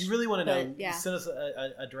message. Yeah, if you really want to know, send us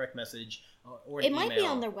a direct message or an email. It might be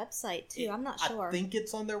on their website too. I'm not sure. I think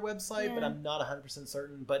it's on their website, but I'm not 100%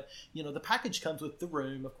 certain. But the package comes with the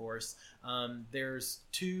room, of course. There's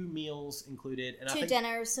 2 meals included, and 2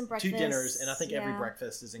 dinners, some breakfast. 2 dinners, and I think every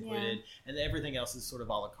breakfast is included, and everything else is sort of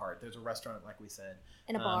a la carte. There's a restaurant, like we said,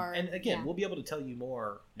 and a bar. And again, we'll be able to tell you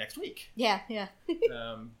more next week. Yeah.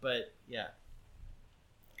 But yeah.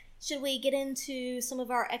 Should we get into some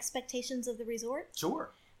of our expectations of the resort?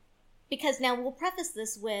 Sure. Because now we'll preface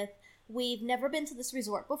this with, we've never been to this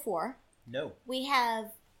resort before. No.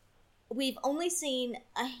 We've only seen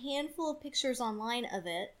a handful of pictures online of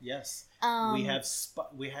it. Yes.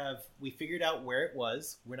 We figured out where it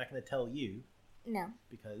was. We're not going to tell you. No.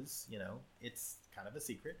 Because, it's kind of a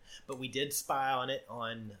secret. But we did spy on it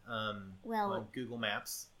on Google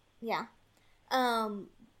Maps. Yeah.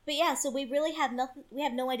 But yeah, so we really have nothing. We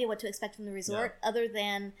have no idea what to expect from the resort, other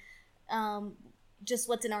than just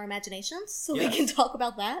what's in our imaginations. So we can talk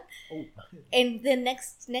about that. Oh. And then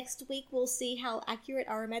next week we'll see how accurate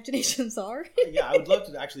our imaginations are. Yeah, I would love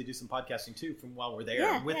to actually do some podcasting too from while we're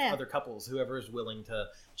there with other couples, whoever is willing to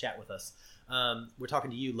chat with us. We're talking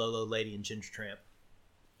to you, Lolo Lady and Ginger Tramp,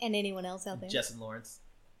 and anyone else out there, Jess and Lawrence.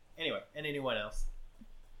 Anyway, and anyone else,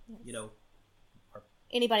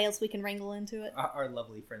 anybody else we can wrangle into it. Our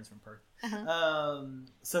lovely friends from Perth. Uh-huh.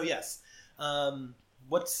 So yes,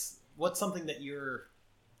 what's something that you're...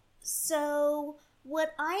 So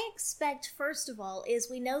what I expect, first of all, is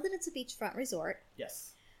we know that it's a beachfront resort.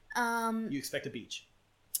 Yes. You expect a beach.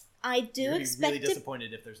 I do expect... You're really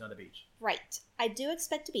disappointed if there's not a beach. Right. I do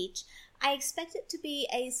expect a beach. I expect it to be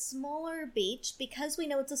a smaller beach because we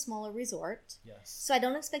know it's a smaller resort. Yes. So I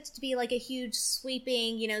don't expect it to be like a huge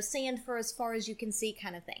sweeping, sand for as far as you can see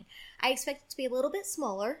kind of thing. I expect it to be a little bit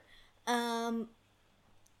smaller.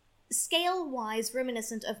 Scale-wise,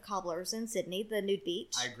 reminiscent of Cobblers in Sydney, the nude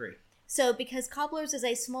beach. I agree. So because Cobblers is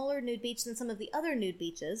a smaller nude beach than some of the other nude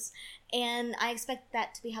beaches, and I expect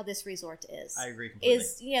that to be how this resort is. I agree completely.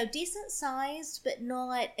 Is, decent sized, but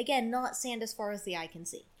not sand as far as the eye can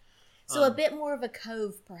see. So a bit more of a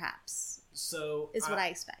cove, perhaps, is what I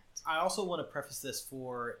expect. I also want to preface this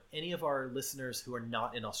for any of our listeners who are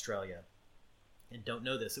not in Australia and don't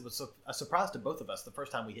know this. It was a surprise to both of us the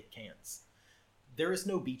first time we hit Cairns. There is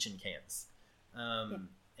no beach in Cairns.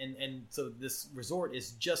 And so this resort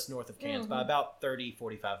is just north of Cairns by about 30,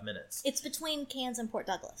 45 minutes. It's between Cairns and Port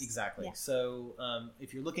Douglas. Exactly. Yeah. So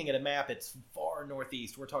if you're looking at a map, it's far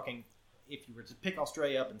northeast. We're talking, if you were to pick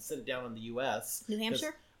Australia up and sit it down in the U.S. New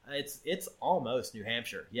Hampshire? It's almost New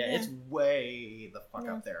Hampshire. Yeah, it's way the fuck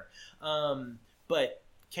up there. But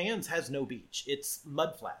Cairns has no beach. It's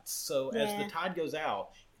mudflats. So as the tide goes out,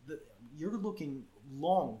 you're looking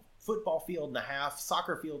long football field and a half,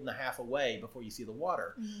 soccer field and a half away before you see the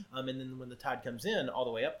water. And then when the tide comes in all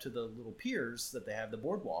the way up to the little piers that they have, the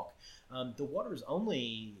boardwalk, the water is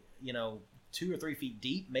only 2 or 3 feet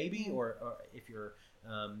deep, maybe, or if you're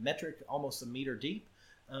metric, almost a meter deep.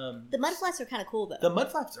 The mudflats are kind of cool, though. The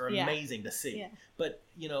mudflats are amazing to see. Yeah. But,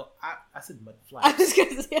 I said mudflats. I was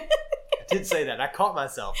going to say... I did say that. I caught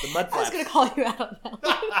myself. The mudflaps. I was going to call you out on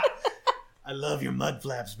that. I love your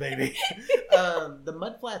mudflaps, baby. The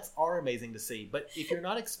mudflats are amazing to see. But if you're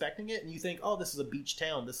not expecting it and you think, oh, this is a beach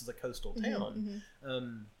town, this is a coastal town,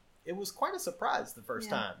 it was quite a surprise the first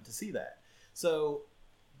time to see that. So...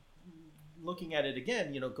 looking at it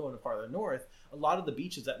again, going farther north, a lot of the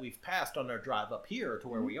beaches that we've passed on our drive up here to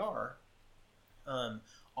where we are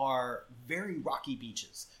very rocky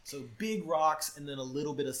beaches. So big rocks and then a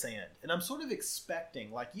little bit of sand. And I'm sort of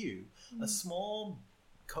expecting, like you, a small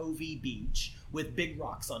covey beach with big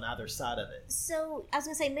rocks on either side of it. So I was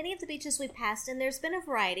going to say, many of the beaches we've passed, and there's been a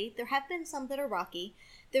variety. There have been some that are rocky.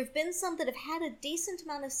 There have been some that have had a decent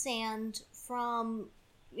amount of sand from,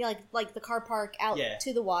 like the car park out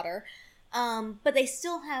to the water. But they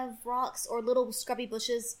still have rocks or little scrubby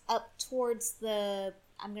bushes up towards the,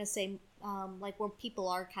 I'm going to say, like where people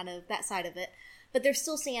are, kind of that side of it. But there's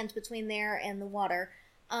still sand between there and the water.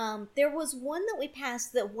 There was one that we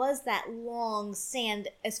passed that was that long sand,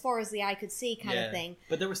 as far as the eye could see kind of thing.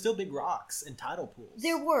 But there were still big rocks and tidal pools.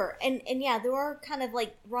 There were, and yeah, there are kind of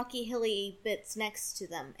like rocky, hilly bits next to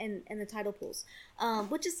them, and the tidal pools,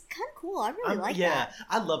 which is kind of cool. I really like that. Yeah,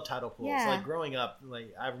 I love tidal pools. Yeah. Like growing up,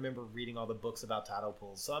 like I remember reading all the books about tidal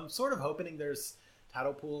pools. So I'm sort of hoping there's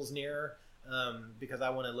tidal pools near, because I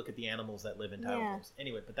want to look at the animals that live in tidal pools.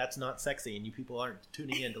 Anyway, but that's not sexy, and you people aren't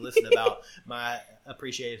tuning in to listen about my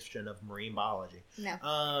appreciation of marine biology.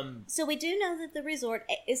 No. So we do know that the resort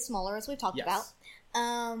is smaller, as we talked about.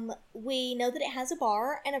 We know that it has a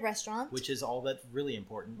bar and a restaurant, which is all that's really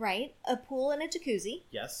important. Right. A pool and a jacuzzi.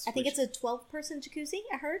 Yes. I think it's a 12-person jacuzzi,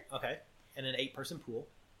 I heard. Okay. And an 8-person pool.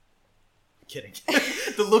 Kidding.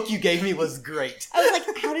 The look you gave me was great. I was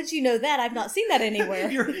like, how did you know that? I've not seen that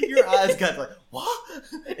anywhere. your eyes got like, what?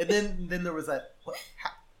 And then there was that, what,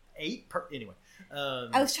 8 per, anyway.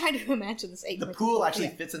 I was trying to imagine this 8 The pool actually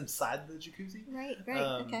fits inside the jacuzzi. Right,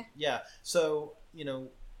 okay. Yeah, so,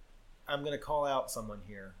 I'm going to call out someone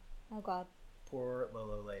here. Oh, God. Poor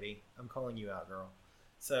Lolo Lady. I'm calling you out, girl.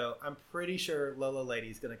 So I'm pretty sure Lolo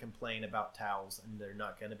Lady's going to complain about towels, and there are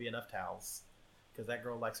not going to be enough towels, because that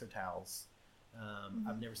girl likes her towels.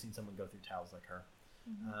 I've never seen someone go through towels like her.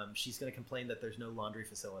 She's going to complain that there's no laundry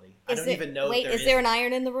facility. I don't even know. Wait, is there an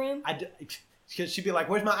iron in the room? Because she'd be like,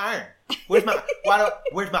 "Where's my iron? Where's my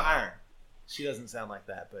iron?" She doesn't sound like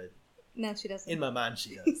that, but no, she doesn't. In my mind,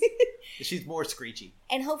 she does. She's more screechy.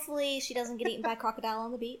 And hopefully, she doesn't get eaten by a crocodile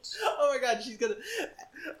on the beach. Oh my God, she's gonna.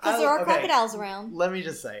 Because there are crocodiles around. Let me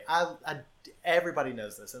just say, everybody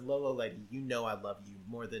knows this, and Lolo Lady, I love you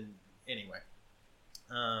more than anyway.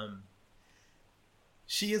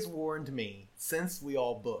 She has warned me since we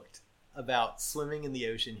all booked about swimming in the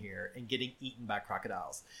ocean here and getting eaten by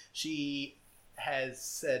crocodiles. She has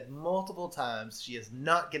said multiple times she is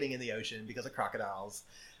not getting in the ocean because of crocodiles.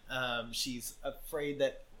 She's afraid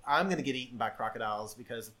that I'm going to get eaten by crocodiles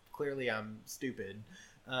because clearly I'm stupid,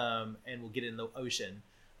 and will get in the ocean.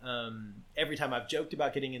 Every time I've joked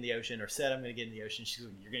about getting in the ocean or said I'm going to get in the ocean, she's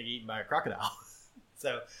like, "You're going to get eaten by a crocodile."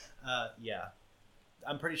 So, yeah.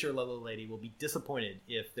 I'm pretty sure Lolo Lady will be disappointed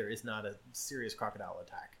if there is not a serious crocodile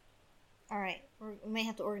attack. All right. We may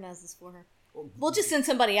have to organize this for her. We'll just send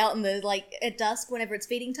somebody out at dusk whenever it's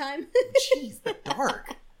feeding time. Jeez, the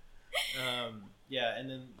dark. Yeah, and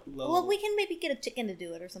then Lolo... Well, we can maybe get a chicken to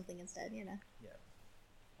do it or something instead, Yeah.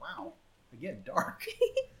 Wow. Again, dark.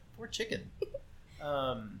 Poor chicken.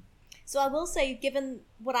 So I will say, given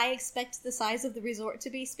what I expect the size of the resort to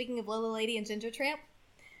be, speaking of Lolo Lady and Ginger Tramp,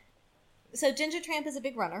 so Ginger Tramp is a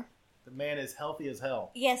big runner. The man is healthy as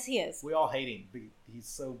hell. Yes, he is. We all hate him, but he's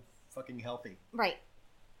so fucking healthy. Right.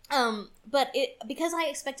 But because I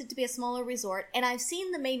expect it to be a smaller resort, and I've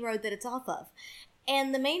seen the main road that it's off of,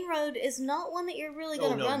 and the main road is not one that you're really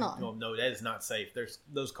going to run on. No, that is not safe.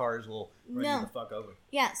 Those cars will run you the fuck over.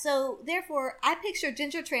 Yeah, so therefore, I picture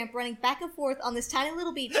Ginger Tramp running back and forth on this tiny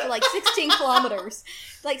little beach for like 16 kilometers.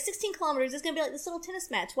 Like 16 kilometers is going to be like this little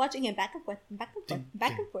tennis match, watching him back and forth, back and forth,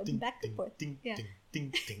 back and forth, back and forth. Yeah.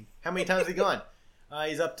 Ding, ding. How many times has he gone?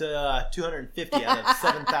 He's up to 250 out of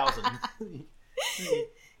 7,000.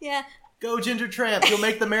 Yeah. Go Ginger Tramp, you'll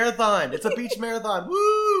make the marathon. It's a beach marathon.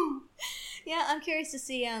 Woo! Yeah, I'm curious to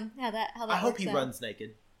see how that I hope he runs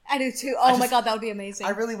naked. I do too. Oh my God, that would be amazing. I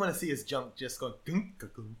really want to see his junk just going.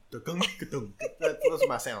 Those are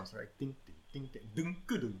my sounds, right?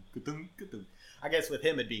 I guess with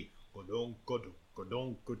him it'd be.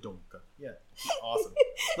 Yeah, awesome.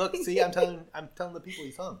 Look, see, I'm telling the people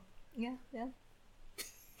he's hung. Yeah.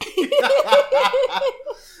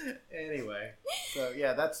 Anyway, so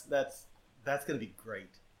yeah, that's gonna be great.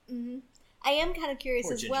 Mm-hmm. I am kind of curious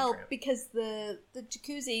Poor as Ginger well Tramp. because the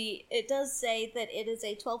jacuzzi, it does say that it is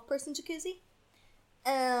a 12-person jacuzzi.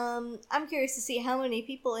 I'm curious to see how many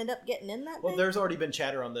people end up getting in that. Well, thing. there's already been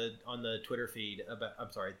chatter on the Twitter feed about.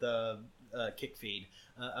 I'm sorry, the Kick feed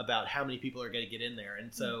about how many people are going to get in there,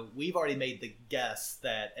 and so we've already made the guess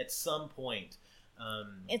that at some point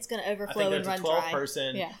it's going to overflow I think and there's run a 12 dry.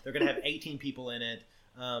 person. Yeah. They're going to have 18 people in it,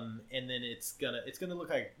 and then it's gonna look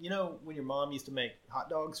like when your mom used to make hot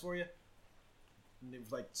dogs for you. And it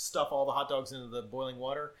was like stuff all the hot dogs into the boiling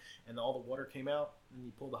water, and all the water came out, and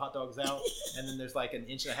you pull the hot dogs out, and then there's like an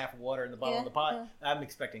inch and a half of water in the bottom of the pot. I'm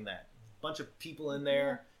expecting that. A bunch of people in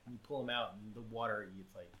there, and you pull them out, and the water,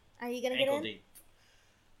 it's like Are you going to get ankle in? deep.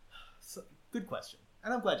 So, good question,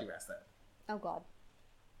 and I'm glad you asked that. Oh, God.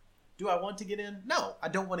 Do I want to get in? No, I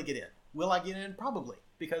don't want to get in. Will I get in? Probably,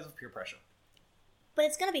 because of peer pressure. But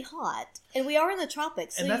it's going to be hot, and we are in the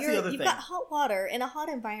tropics, so And that's the other you've thing. got hot water in a hot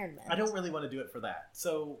environment. I don't really want to do it for that,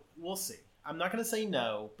 so we'll see. I'm not going to say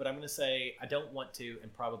no, but I'm going to say I don't want to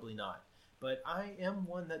and probably not. But I am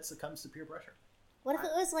one that succumbs to peer pressure. What if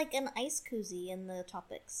it was like an ice koozie in the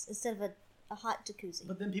tropics instead of a hot jacuzzi?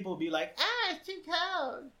 But then people would be like, it's too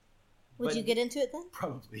cold. Would you get into it then?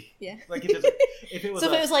 Probably. Yeah. Like if it was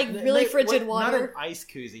so if it was like really frigid water. Not an ice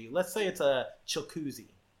koozie. Let's say it's a chilkoozie.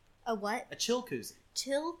 A what? A chill koozie.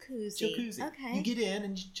 Chill koozie. Okay. You get in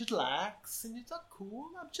and you chillax, and it's not cool.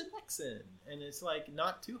 I'm chillaxing, and it's like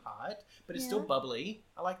not too hot, but it's still bubbly.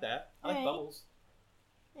 I like that. I like bubbles.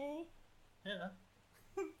 Hey. Yeah.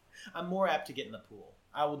 I'm more apt to get in the pool.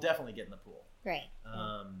 I will definitely get in the pool. Right.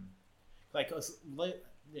 Like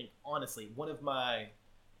honestly, one of my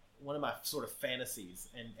sort of fantasies,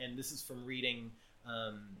 and this is from reading.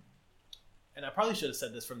 And I probably should have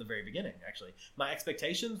said this from the very beginning, actually. My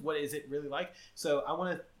expectations, what is it really like? So I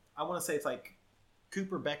want to say it's like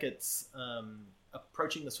Cooper Beckett's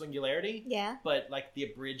Approaching the Swingularity. Yeah. But like the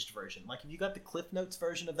abridged version. Like if you got the Cliff Notes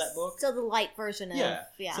version of that book. So the light version of... Yeah.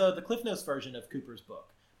 Yeah. So the Cliff Notes version of Cooper's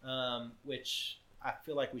book, which I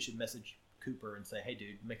feel like we should message Cooper and say, hey,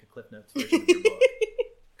 dude, make a Cliff Notes version of your book.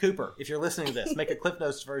 Cooper, if you're listening to this, make a Cliff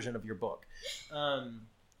Notes version of your book.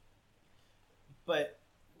 But...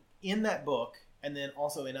 in that book, and then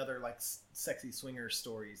also in other like sexy swinger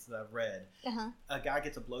stories that I've read, a guy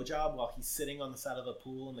gets a blowjob while he's sitting on the side of a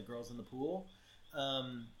pool and the girl's in the pool.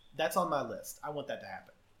 That's on my list. I want that to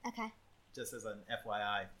happen. Okay. Just as an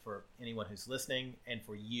FYI for anyone who's listening and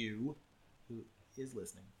for you who is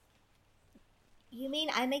listening. You mean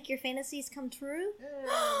I make your fantasies come true?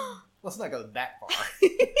 Let's not go that far.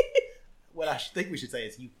 What I think we should say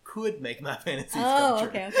is you could make my fantasies come true.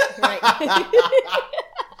 Okay. Right.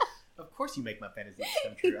 Of course you make my fantasies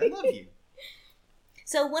come true. I love you.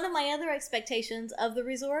 So one of my other expectations of the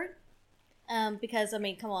resort, because, I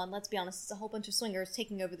mean, come on, let's be honest, it's a whole bunch of swingers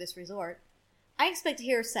taking over this resort. I expect to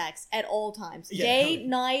hear sex at all times. Yeah. Day,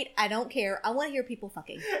 night, I don't care. I want to hear people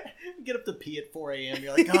fucking. You get up to pee at 4 a.m.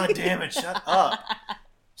 You're like, God damn it, shut up.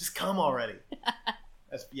 Just come already.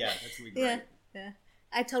 That's going to be great. Yeah.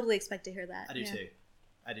 I totally expect to hear that. I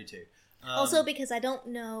do too. Also, because I don't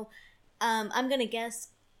know, I'm going to guess,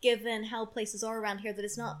 given how places are around here, that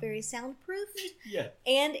it's not very soundproof. Yeah.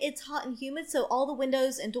 And it's hot and humid, so all the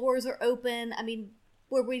windows and doors are open. I mean,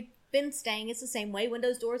 where we've been staying, it's the same way.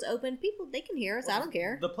 Windows, doors open. People, they can hear us. I don't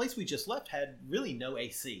care. The place we just left had really no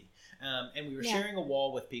AC. And we were sharing a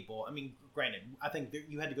wall with people. I mean, granted, I think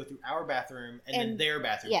you had to go through our bathroom and then their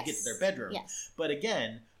bathroom to get to their bedroom. Yes. But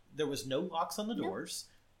again, there was no locks on the doors.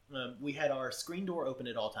 We had our screen door open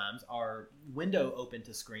at all times, our window open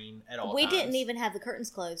to screen at all times. We didn't even have the curtains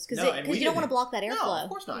closed because you don't want to block that airflow. No, of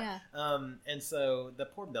course not. Yeah. And so the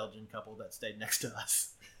poor Belgian couple that stayed next to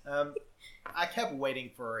us, I kept waiting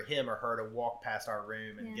for him or her to walk past our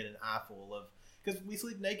room and get an eyeful of, because we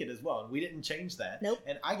sleep naked as well, and we didn't change that. Nope.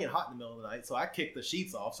 And I get hot in the middle of the night, so I kick the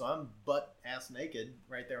sheets off, so I'm butt-ass naked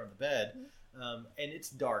right there on the bed. And it's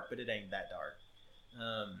dark, but it ain't that dark.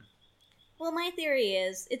 Well, my theory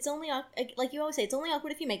is it's only, like you always say, it's only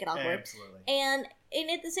awkward if you make it awkward. Absolutely. And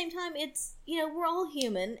at the same time, it's, we're all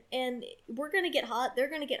human, and we're going to get hot. They're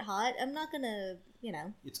going to get hot. I'm not going to,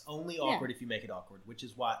 It's only awkward if you make it awkward, which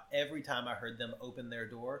is why every time I heard them open their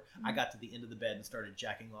door, I got to the end of the bed and started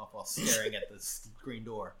jacking off while staring at the screen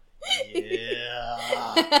door.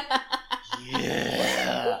 Yeah.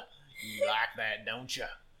 Yeah. You like that, don't you?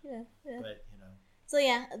 Yeah. But, So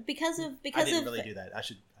yeah, because I didn't really do that. I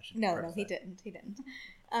should. No, he didn't. He didn't.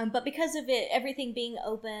 But because of it, everything being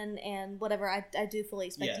open and whatever, I do fully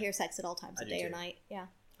expect to hear sex at all times of day or night. Yeah.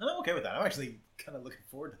 And I'm okay with that. I'm actually kind of looking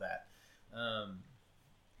forward to that.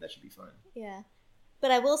 That should be fun. Yeah. But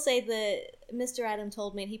I will say that Mr. Adam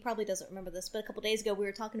told me, and he probably doesn't remember this, but a couple days ago we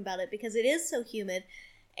were talking about it because it is so humid,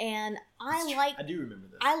 and I do remember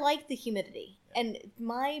this. I like the humidity, and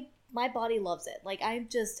my body loves it. Like, I'm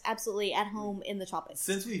just absolutely at home in the tropics.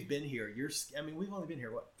 Since we've been here, we've only been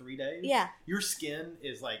here, 3 days? Yeah. Your skin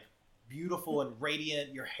is, like, beautiful and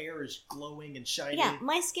radiant. Your hair is glowing and shiny. Yeah,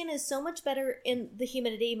 my skin is so much better in the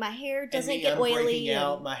humidity. My hair doesn't get I'm oily. breaking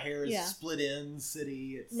out. My hair is split ends,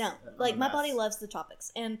 city. It's my body loves the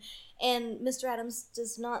tropics. And Mr. Adams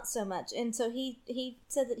does not so much. And so he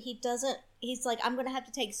said that he doesn't. He's like, I'm going to have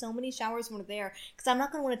to take so many showers when we're there because I'm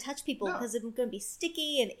not going to want to touch people because I'm going to be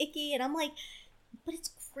sticky and icky. And I'm like, but it's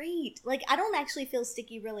great. Like, I don't actually feel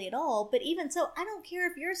sticky really at all. But even so, I don't care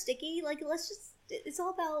if you're sticky. Like, let's just, it's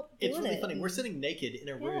all about doing it. It's really funny. We're sitting naked in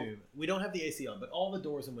a room. We don't have the AC on, but all the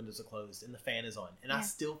doors and windows are closed and the fan is on. And I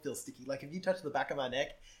still feel sticky. Like, if you touch the back of my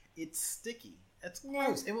neck, it's sticky. That's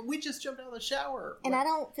gross. And we just jumped out of the shower. And I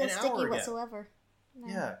don't feel sticky whatsoever.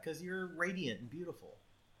 No. Yeah, because you're radiant and beautiful.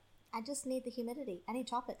 I just need the humidity. I need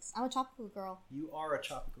tropics. I'm a tropical girl. You are a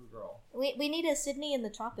tropical girl. We need a Sydney in the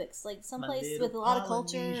tropics, like My someplace little with a lot of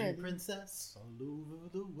culture Polynesian and princess all over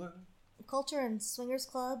the world. culture and swingers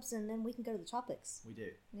clubs, and then we can go to the tropics. We do.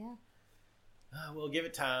 Yeah. We'll give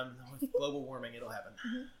it time. With global warming, it'll happen.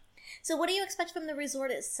 So, what do you expect from the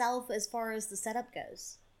resort itself as far as the setup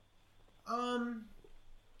goes? I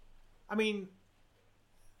mean,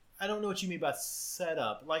 I don't know what you mean by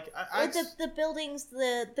setup. Like, The buildings,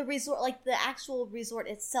 the resort, like the actual resort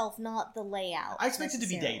itself, not the layout. I expect it to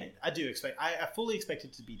be dated. I do expect. I fully expect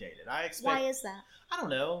it to be dated. Why is that? I don't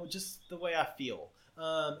know. Just the way I feel.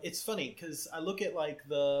 It's funny because I look at like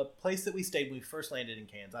the place that we stayed when we first landed in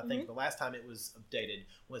Cairns. I think the last time it was updated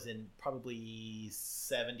was in probably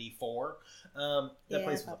 74. That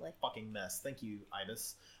place was a fucking mess. Thank you,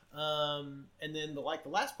 Ibis. And then the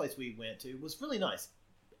last place we went to was really nice,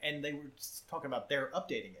 and they were just talking about they're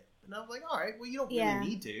updating it. And I was like, all right, well, you don't really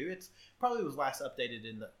need to. It's probably was last updated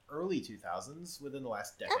in the early 2000s, within the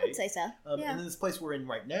last decade. I would say so. And then this place we're in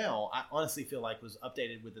right now, I honestly feel like was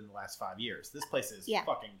updated within the last 5 years. This place is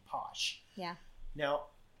fucking posh. Yeah. Now,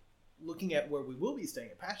 looking at where we will be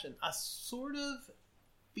staying at Passion, I sort of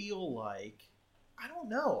feel like, I don't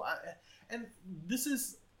know. I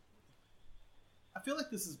feel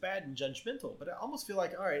like this is bad and judgmental, but I almost feel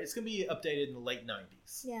like, all right, it's going to be updated in the late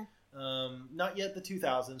 90s. Yeah. Not yet the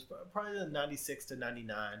 2000s, but probably the 96 to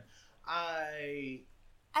 99. I'm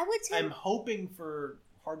hoping for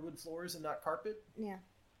hardwood floors and not carpet. Yeah.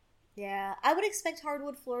 Yeah. I would expect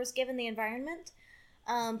hardwood floors given the environment.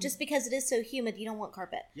 Just because it is so humid, you don't want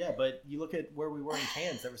carpet. Yeah, but you look at where we were in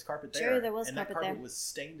Cairns, there was carpet there. Sure, there was and carpet that carpet there. was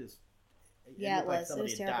stained as... Yeah, looked it like was.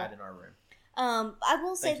 somebody It was had terrible. died in our room. I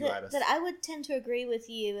will say Thank you, Ibis. that I would tend to agree with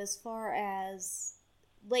you as far as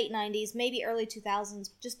late 90s, maybe early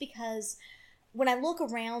 2000s, just because when I look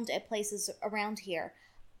around at places around here,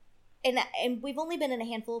 and we've only been in a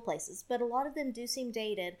handful of places, but a lot of them do seem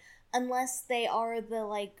dated, unless they are the,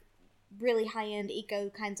 like, really high-end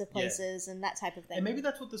eco kinds of places and that type of thing. And maybe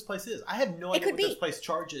that's what this place is. I have no idea what this place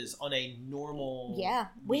charges on a normal... Yeah,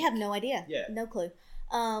 we have no idea. Yeah. No clue.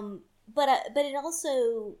 But it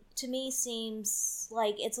also, to me, seems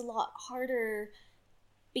like it's a lot harder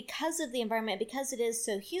because of the environment, because it is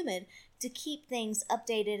so humid, to keep things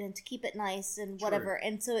updated and to keep it nice and whatever. True.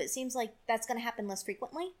 And so it seems like that's going to happen less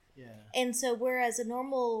frequently. Yeah. And so whereas a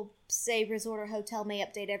normal, say, resort or hotel may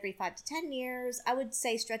update every 5 to 10 years, I would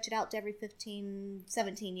say stretch it out to every 15,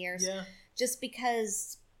 17 years. Yeah. Just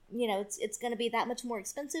because, you know, it's going to be that much more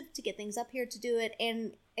expensive to get things up here to do it,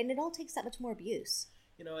 and it all takes that much more abuse.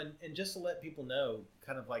 You know, and just to let people know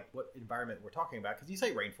kind of like what environment we're talking about, because you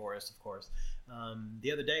say rainforest, of course.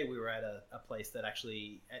 The other day we were at a place that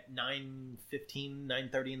actually at 9:15,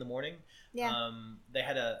 9:30 in the morning, they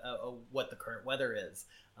had a what the current weather is.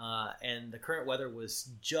 And the current weather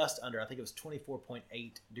was just under, I think it was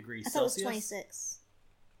 24.8 degrees Celsius. I thought it was 26.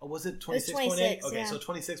 Oh, was it 26.8? 26, okay, yeah. so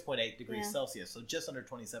 26.8 degrees Celsius, so just under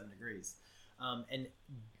 27 degrees. And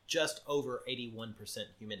just over 81%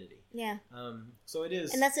 humidity. Yeah. So it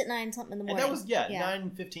is... And that's at 9 something in the morning. And that was,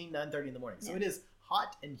 9:15, 9:30 in the morning. So it is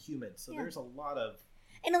hot and humid. So there's a lot of...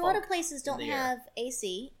 And a lot of places don't have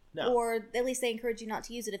AC. No. Or at least they encourage you not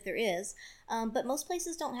to use it if there is. But most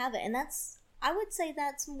places don't have it. And that's... I would say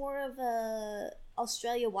that's more of a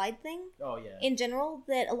Australia-wide thing. Oh, yeah. In general,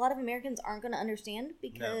 that a lot of Americans aren't going to understand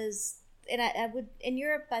because... And I would, in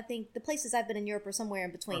Europe, I think the places I've been in Europe are somewhere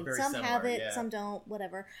in between. Some have it, some don't,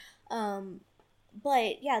 whatever.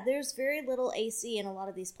 But yeah, there's very little AC in a lot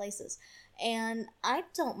of these places. And I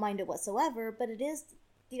don't mind it whatsoever, but it is,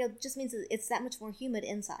 just means that it's that much more humid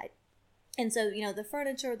inside. And so, the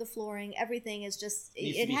furniture, the flooring, everything is just...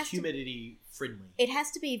 It has to be humidity friendly. It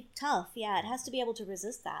has to be tough, yeah. It has to be able to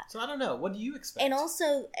resist that. So I don't know. What do you expect? And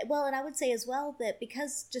also, and I would say as well that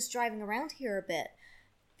because just driving around here a bit,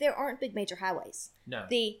 there aren't big major highways. No.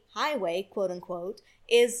 The highway, quote unquote,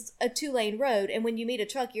 is a 2-lane road, and when you meet a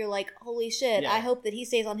truck, you're like, holy shit, I hope that he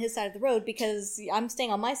stays on his side of the road because I'm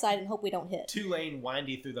staying on my side and hope we don't hit. 2-lane,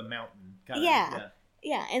 windy through the mountain.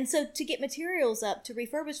 Yeah, and so to get materials up to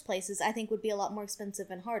refurbish places, I think would be a lot more expensive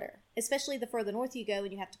and harder, especially the further north you go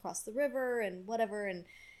and you have to cross the river and whatever, and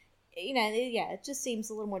it just seems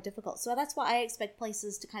a little more difficult. So that's why I expect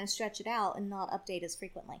places to kind of stretch it out and not update as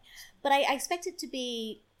frequently. But I expect it to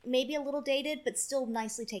be maybe a little dated, but still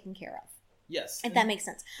nicely taken care of. Yes. If that makes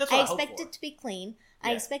sense. That's what I expect it to be clean. Yeah.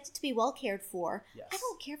 I expect it to be well cared for. Yes. I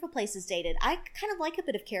don't care if a place is dated. I kind of like a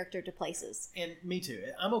bit of character to places. And me too.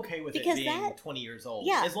 I'm okay with Because it being 20 years old.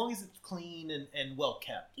 Yeah. As long as it's clean and well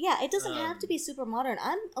kept. Yeah, it doesn't have to be super modern.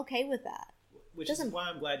 I'm okay with that. which is why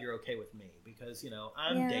I'm glad you're okay with me, because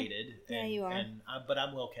I'm dated. And, you are. But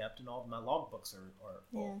I'm well kept, and all of my logbooks are full.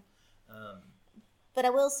 Yeah. But I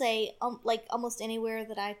will say, like almost anywhere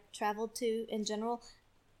that I traveled to in general,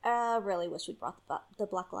 I really wish we brought the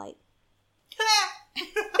black light.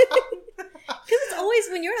 Because it's always,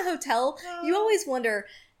 when you're in a hotel, you always wonder,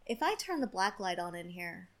 if I turn the black light on in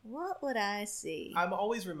here, what would I see? I'm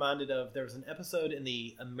always reminded of, there was an episode in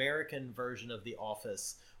the American version of The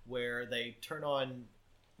Office where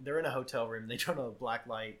they're in a hotel room, they turn on a black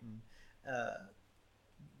light, and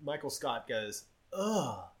Michael Scott goes,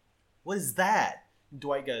 "Ugh, what is that?" And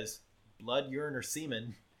Dwight goes, "Blood, urine, or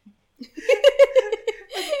semen?"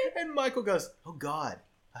 And Michael goes, "Oh God,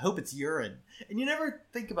 I hope it's urine." And you never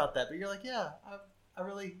think about that, but you're like, yeah, I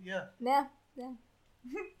really, yeah. Yeah.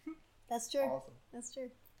 That's true. Awesome. That's true.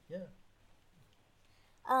 Yeah.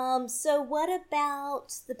 So what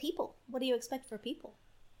about the people? What do you expect for people?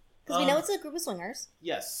 Because we know it's a group of swingers.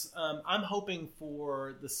 Yes. I'm hoping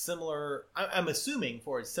for I'm assuming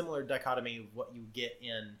for a similar dichotomy of what you get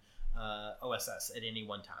in OSS at any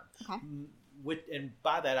one time. Okay. And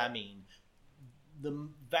by that I mean the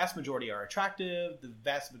vast majority are attractive. The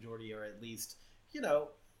vast majority are at least, I'm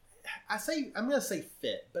going to say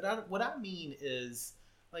fit, but what I mean is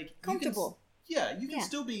like comfortable. You can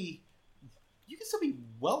still be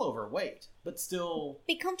well overweight, but still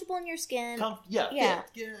be comfortable in your skin. Fit. Yeah.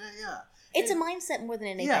 It's a mindset more than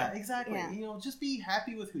anything. Yeah, exactly. Yeah. Just be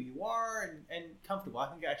happy with who you are and comfortable. I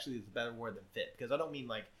think actually is a better word than fit, because I don't mean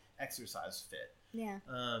like exercise fit. Yeah.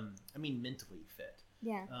 I mean mentally fit.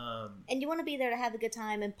 Yeah. And you want to be there to have a good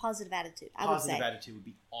time and positive attitude, I would say. Positive attitude would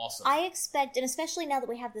be awesome. I expect, and especially now that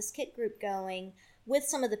we have this KIT group going with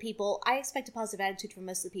some of the people, I expect a positive attitude from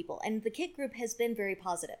most of the people. And the KIT group has been very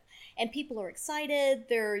positive. And people are excited.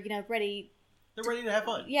 They're, ready. They're ready to have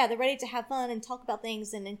fun. Yeah, they're ready to have fun and talk about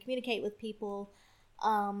things and communicate with people.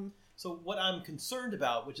 So what I'm concerned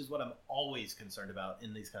about, which is what I'm always concerned about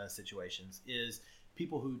in these kind of situations, is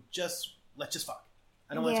people who let's just fuck.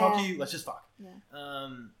 I don't want to talk to you. Let's just fuck. Yeah.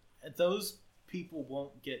 Those people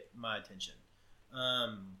won't get my attention.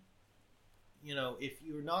 If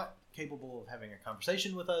you're not capable of having a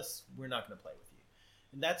conversation with us, we're not going to play with you.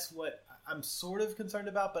 And that's what I'm sort of concerned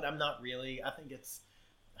about, but I'm not really. I think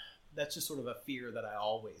that's just sort of a fear that I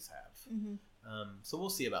always have. Mm-hmm. So we'll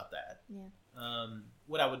see about that. Yeah.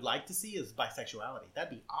 What I would like to see is bisexuality. That'd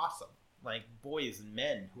be awesome. Like boys and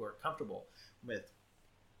men who are comfortable with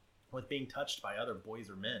being touched by other boys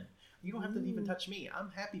or men. You don't have to even touch me. I'm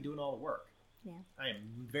happy doing all the work. Yeah. I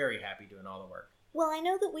am very happy doing all the work. Well, I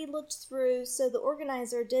know that we looked through, so the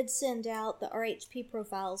organizer did send out the RHP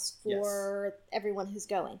profiles for everyone who's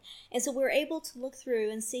going. And so we were able to look through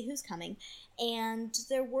and see who's coming. And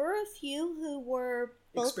there were a few who were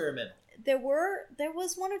both experimental. There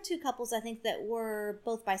was one or two couples, I think, that were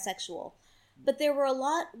both bisexual. But there were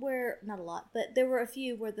but there were a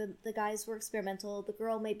few where the guys were experimental, the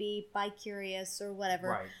girl may be bi-curious or whatever.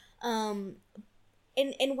 Right.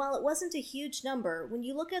 And while it wasn't a huge number, when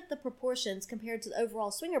you look at the proportions compared to the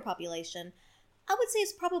overall swinger population, I would say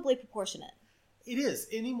it's probably proportionate. It is.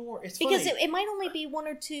 Anymore, it's because funny. it might only be one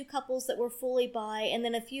or two couples that were fully bi, and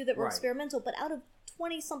then a few that were experimental, but out of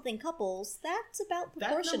 20-something couples, that's about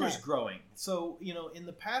proportionate. That number's growing. So, in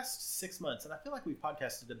the past 6 months, and I feel like we've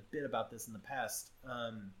podcasted a bit about this in the past,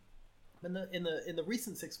 in the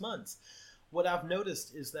recent 6 months, what I've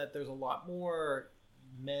noticed is that there's a lot more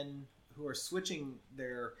men who are switching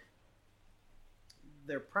their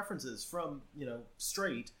preferences from,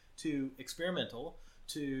 straight to experimental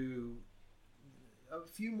to a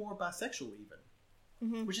few more bisexual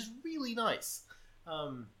even, which is really nice.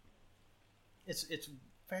 It's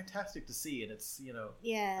fantastic to see, and it's,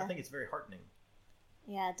 I think it's very heartening.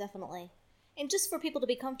 Yeah, definitely. And just for people to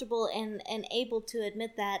be comfortable and able to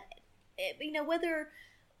admit that,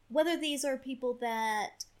 whether these are people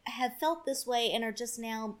that have felt this way and are just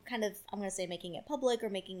now kind of, I'm going to say, making it public or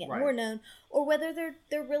making it more known, or whether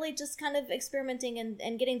they're really just kind of experimenting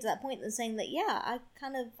and getting to that point and saying that, yeah,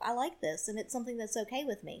 I like this and it's something that's okay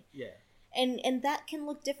with me. Yeah. And that can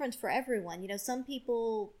look different for everyone. Some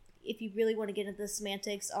people, if you really want to get into the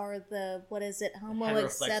semantics, are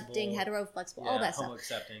homo-accepting, hetero-flexible, all that stuff.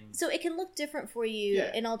 Homo-accepting. So it can look different for you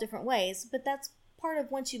in all different ways, but that's part of,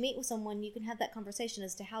 once you meet with someone, you can have that conversation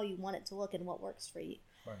as to how you want it to look and what works for you.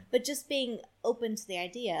 Right. But just being open to the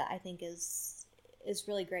idea, I think, is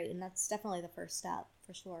really great, and that's definitely the first step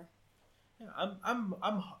for sure. Yeah, I'm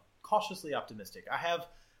cautiously optimistic. I have,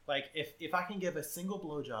 like, if I can give a single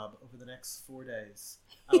blowjob over the next 4 days,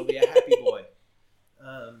 I'll be a happy boy.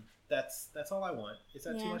 That's all I want. Is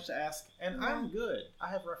that too much to ask? And I'm good.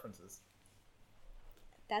 I have references.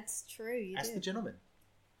 That's true. You Ask do. the gentleman.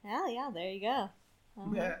 Yeah, there you go.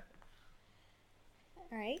 Yeah. All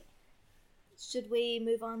right. Should we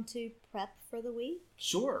move on to prep for the week?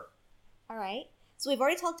 Sure. All right. So we've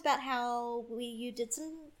already talked about how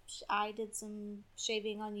I did some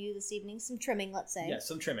shaving on you this evening, some trimming, let's say. Yeah,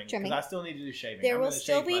 some trimming. Because I still need to do shaving. There I'm will going to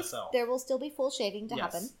still shave be myself. there will still be full shaving to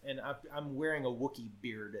happen. And I'm wearing a Wookiee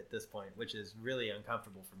beard at this point, which is really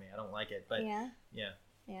uncomfortable for me. I don't like it, but Yeah.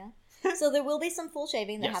 yeah. So there will be some full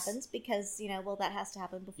shaving that Yes. happens because, that has to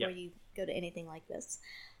happen before Yep. you go to anything like this.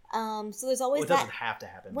 So there's always Well, it that. doesn't have to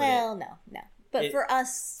happen. Well, no. But for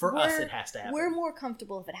us, it has to happen. We're more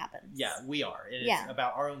comfortable if it happens. Yeah, we are. And Yeah. it's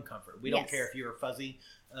about our own comfort. We don't Yes. care if you're fuzzy,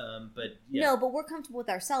 but yeah. No, but we're comfortable with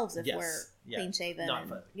ourselves if Yes. we're Yeah. clean shaven. Not and,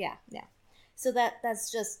 fuzzy. Yeah. So that's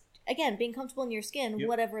just, again, being comfortable in your skin, Yep.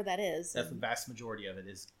 whatever that is. That's the vast majority of it,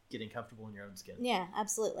 is getting comfortable in your own skin. Yeah,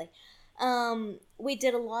 absolutely. We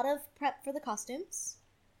did a lot of prep for the costumes.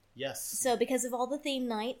 Yes. So because of all the theme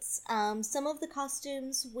nights, some of the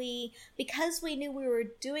costumes because we knew we were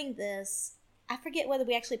doing this, I forget whether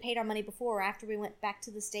we actually paid our money before or after we went back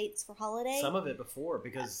to the States for holiday. Some of it before,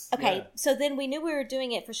 because... Okay, yeah. so then we knew we were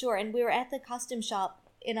doing it for sure, and we were at the costume shop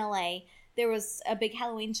in LA. There was a big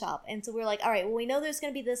Halloween shop, and so we were like, all right, well, we know there's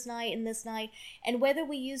going to be this night, and whether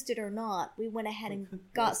we used it or not, we went ahead and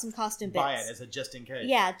got some costume bits. Buy it as a just in case.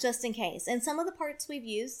 Yeah, just in case. And some of the parts we've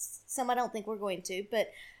used, some I don't think we're going to,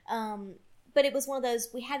 but it was one of those,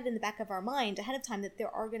 we had it in the back of our mind ahead of time that there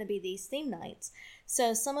are going to be these theme nights.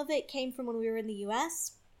 So some of it came from when we were in the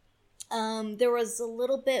U.S. There was a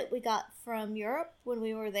little bit we got from Europe when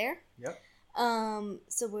we were there. Yep.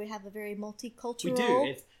 So we have a very multicultural We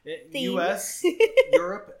do. theme. U.S.,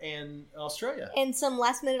 Europe, and Australia. And some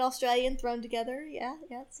last-minute Australian thrown together. Yeah.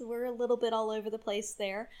 So we're a little bit all over the place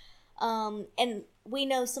there. And we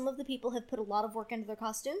know some of the people have put a lot of work into their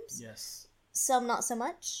costumes. Yes. Some not so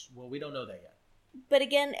much. Well, we don't know that yet. But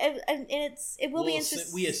again, it will be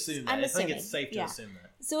interesting. We assume that. I think it's safe to assume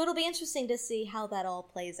that. So it'll be interesting to see how that all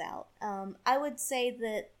plays out. I would say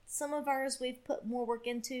that some of ours we've put more work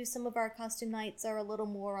into. Some of our costume nights are a little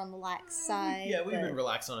more on the lax side. Yeah, we've been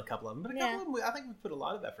relaxed on a couple of them, but a couple of them, I think we've put a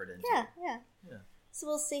lot of effort into. Yeah. So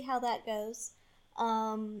we'll see how that goes.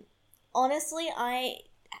 Honestly,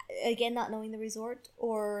 again, not knowing the resort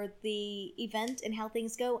or the event and how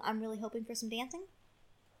things go, I'm really hoping for some dancing.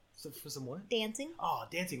 So for some what? Dancing. Oh,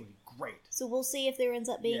 dancing would be great. So we'll see if there ends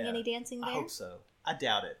up being any dancing there. I hope so. I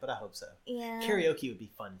doubt it, but I hope so. Yeah. Karaoke would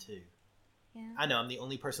be fun too. Yeah. I know I'm the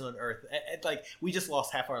only person on earth. Like, we just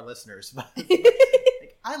lost half our listeners, but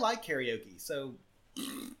I like karaoke, so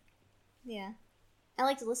yeah. I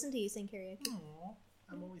like to listen to you sing karaoke. Aww,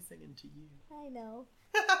 I'm always singing to you. I know.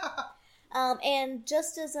 And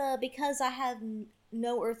just as because I have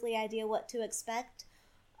no earthly idea what to expect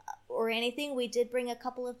or anything, we did bring a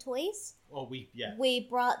couple of toys. Oh, yeah. We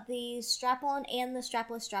brought the strap-on and the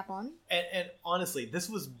strapless strap-on. And honestly, this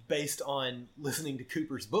was based on listening to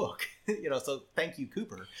Cooper's book. So thank you,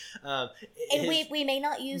 Cooper. And we may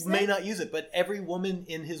not use them. May not use it, but every woman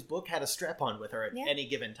in his book had a strap-on with her at any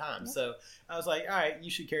given time. Yeah. So I was like, all right, you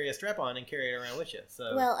should carry a strap-on and carry it around with you.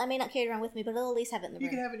 So well, I may not carry it around with me, but I'll at least have it in the room. You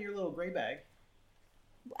can have it in your little gray bag.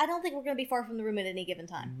 I don't think we're going to be far from the room at any given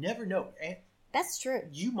time. You never know. That's true.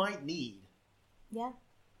 You might need. Yeah,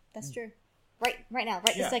 that's true. Right now,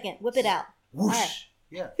 this Yeah. second, whip it out. Whoosh. All right.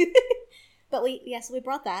 Yeah. But so we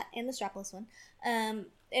brought that and the strapless one, and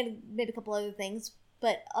maybe a couple other things.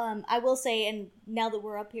 But I will say, and now that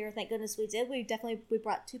we're up here, thank goodness we did. We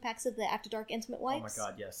brought 2 packs of the After Dark Intimate Wipes. Oh my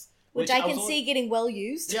God, yes. Which I can see getting well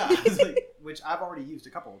used. Yeah, which I've already used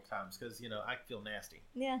a couple of times because I feel nasty.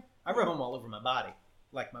 Yeah. I rub them all over my body,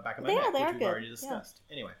 like my back of my They neck, are which we've good. already discussed.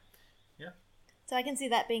 Yeah. Anyway, yeah. So I can see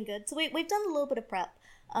that being good. So we've done a little bit of prep,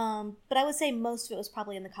 but I would say most of it was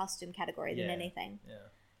probably in the costume category than anything.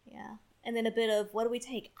 Yeah. And then a bit of, what do we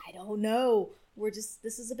take? I don't know.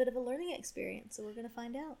 This is a bit of a learning experience, so we're going to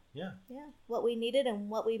find out. Yeah. Yeah. What we needed and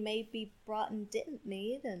what we maybe brought and didn't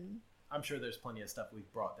need, and I'm sure there's plenty of stuff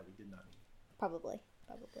we've brought that we did not need. Probably.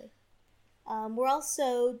 We're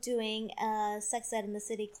also doing a Sex Ed in the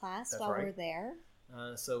City class while we're there.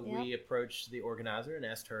 We approached the organizer and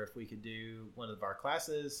asked her if we could do one of our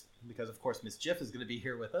classes because, of course, Miss Jiff is going to be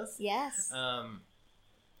here with us. Yes.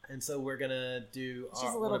 And so we're going to do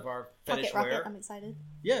one of our pocket fetish rocket. wear. I'm excited.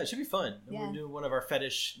 Yeah, it should be fun. Yeah. We're doing one of our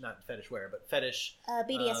not fetish wear, but fetish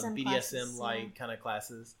BDSM-like kind of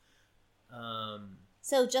classes.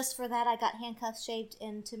 So just for that, I got handcuffs shaved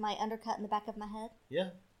into my undercut in the back of my head. Yeah.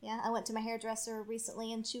 Yeah, I went to my hairdresser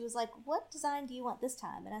recently, and she was like, what design do you want this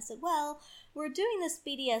time? And I said, well, we're doing this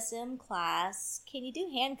BDSM class. Can you do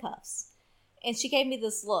handcuffs? And she gave me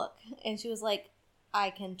this look, and she was like, I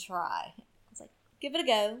can try. I was like, give it a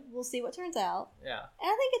go. We'll see what turns out. Yeah. And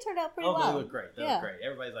I think it turned out pretty well. They look great. They look great.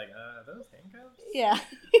 Everybody's like, those handcuffs? Yeah.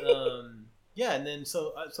 Yeah, and then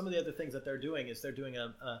so some of the other things that they're doing is they're doing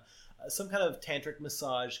some kind of tantric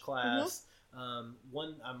massage class.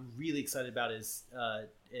 One I'm really excited about is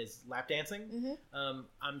lap dancing.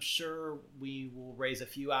 I'm sure we will raise a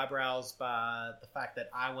few eyebrows by the fact that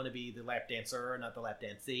I want to be the lap dancer, not the lap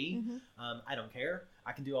dancee. I don't care.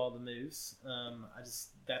 I can do all the moves. I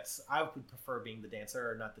would prefer being the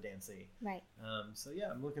dancer or not the dancee. Right. So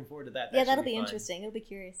yeah, I'm looking forward to that. Yeah, that'll be interesting. It'll be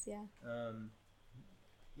curious. Yeah.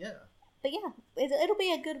 Yeah. But yeah, it'll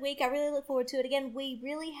be a good week. I really look forward to it. Again, we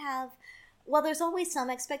really have. Well, there's always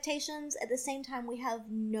some expectations. At the same time, we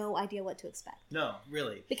have no idea what to expect. No,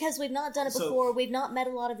 really. Because we've not done it before. We've not met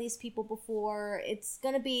a lot of these people before. It's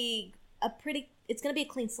going to be a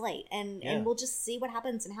clean slate. And we'll just see what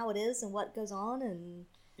happens and how it is and what goes on. And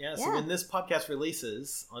so when this podcast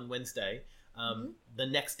releases on Wednesday, the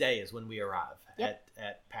next day is when we arrive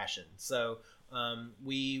at Passion. So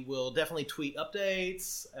we will definitely tweet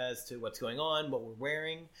updates as to what's going on, what we're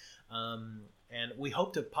wearing. And we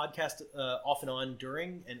hope to podcast off and on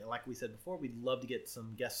during, and like we said before, we'd love to get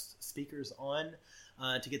some guest speakers on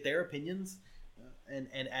to get their opinions and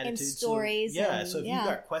attitudes. And stories. So if you've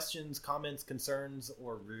got questions, comments, concerns,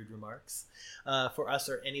 or rude remarks for us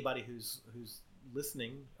or anybody who's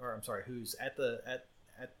listening, or I'm sorry, who's at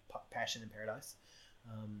Passion in Paradise,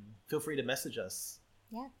 feel free to message us.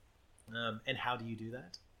 Yeah. And how do you do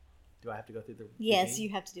that? Do I have to go through the Yes, routine? You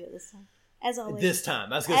have to do it this time. As always. This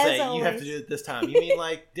time. I was going to say, you have to do it this time. You mean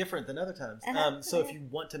like different than other times. So if you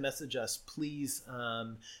want to message us, please,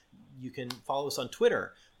 you can follow us on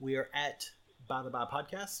Twitter. We are at By the By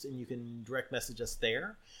Podcast, and you can direct message us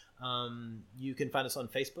there. You can find us on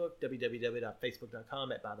Facebook,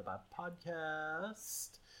 www.facebook.com at By the By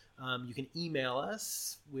Podcast. You can email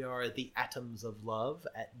us. We are at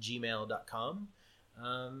theatomsoflove@gmail.com.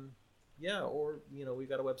 Or, we've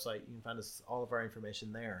got a website. You can find us all of our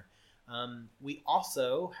information there. We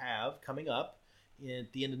also have coming up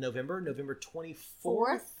at the end of November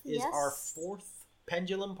 24th is our 4th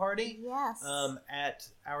pendulum party. Yes. At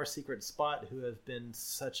Our Secret Spot, who have been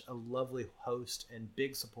such a lovely host and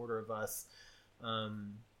big supporter of us.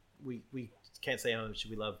 We can't say how much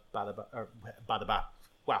we love By the By.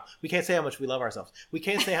 Wow, we can't say how much we love ourselves. We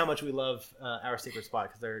can't say how much we love Our Secret Spot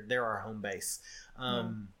because they're our home base.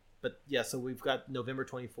 But yeah, so we've got November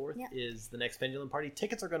 24th is the next pendulum party.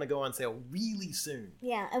 Tickets are going to go on sale really soon.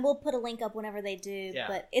 Yeah, and we'll put a link up whenever they do. Yeah.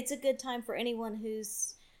 But it's a good time for anyone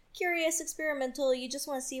who's curious, experimental. You just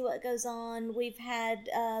want to see what goes on. We've had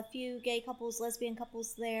a few gay couples, lesbian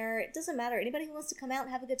couples there. It doesn't matter. Anybody who wants to come out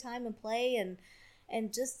and have a good time and play and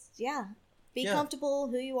just, be comfortable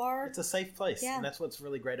who you are. It's a safe place. Yeah. And that's what's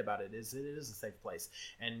really great about it is a safe place.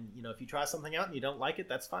 And, if you try something out and you don't like it,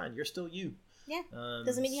 that's fine. You're still you. Yeah.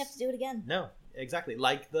 Doesn't mean you have to do it again. No, exactly.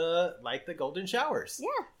 Like the golden showers. Yeah.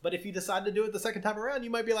 But if you decide to do it the second time around,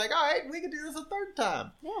 you might be like, all right, we can do this a third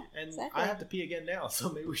time. Yeah. And exactly. I have to pee again now, so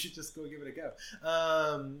maybe we should just go give it a go.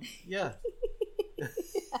 Yeah.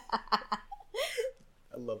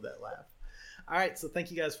 I love that laugh. All right, so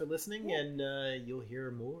thank you guys for listening, and you'll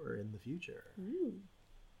hear more in the future. Ooh.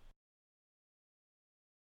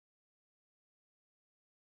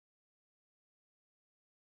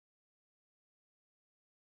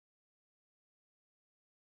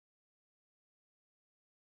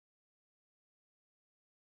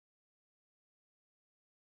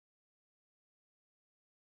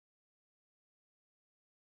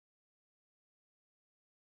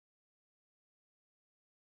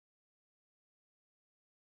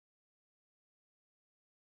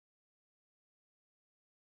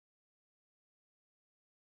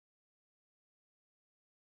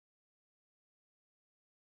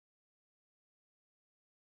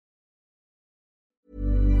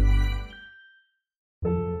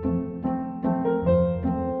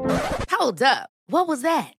 Hold up. What was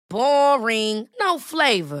that? Boring. No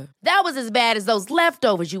flavor. That was as bad as those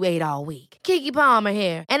leftovers you ate all week. Keke Palmer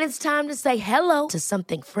here, and it's time to say hello to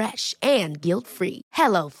something fresh and guilt-free.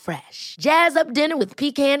 Hello Fresh. Jazz up dinner with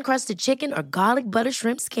pecan-crusted chicken or garlic butter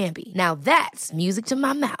shrimp scampi. Now that's music to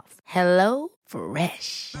my mouth. Hello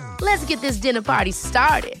Fresh. Let's get this dinner party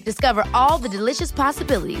started. Discover all the delicious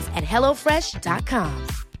possibilities at HelloFresh.com.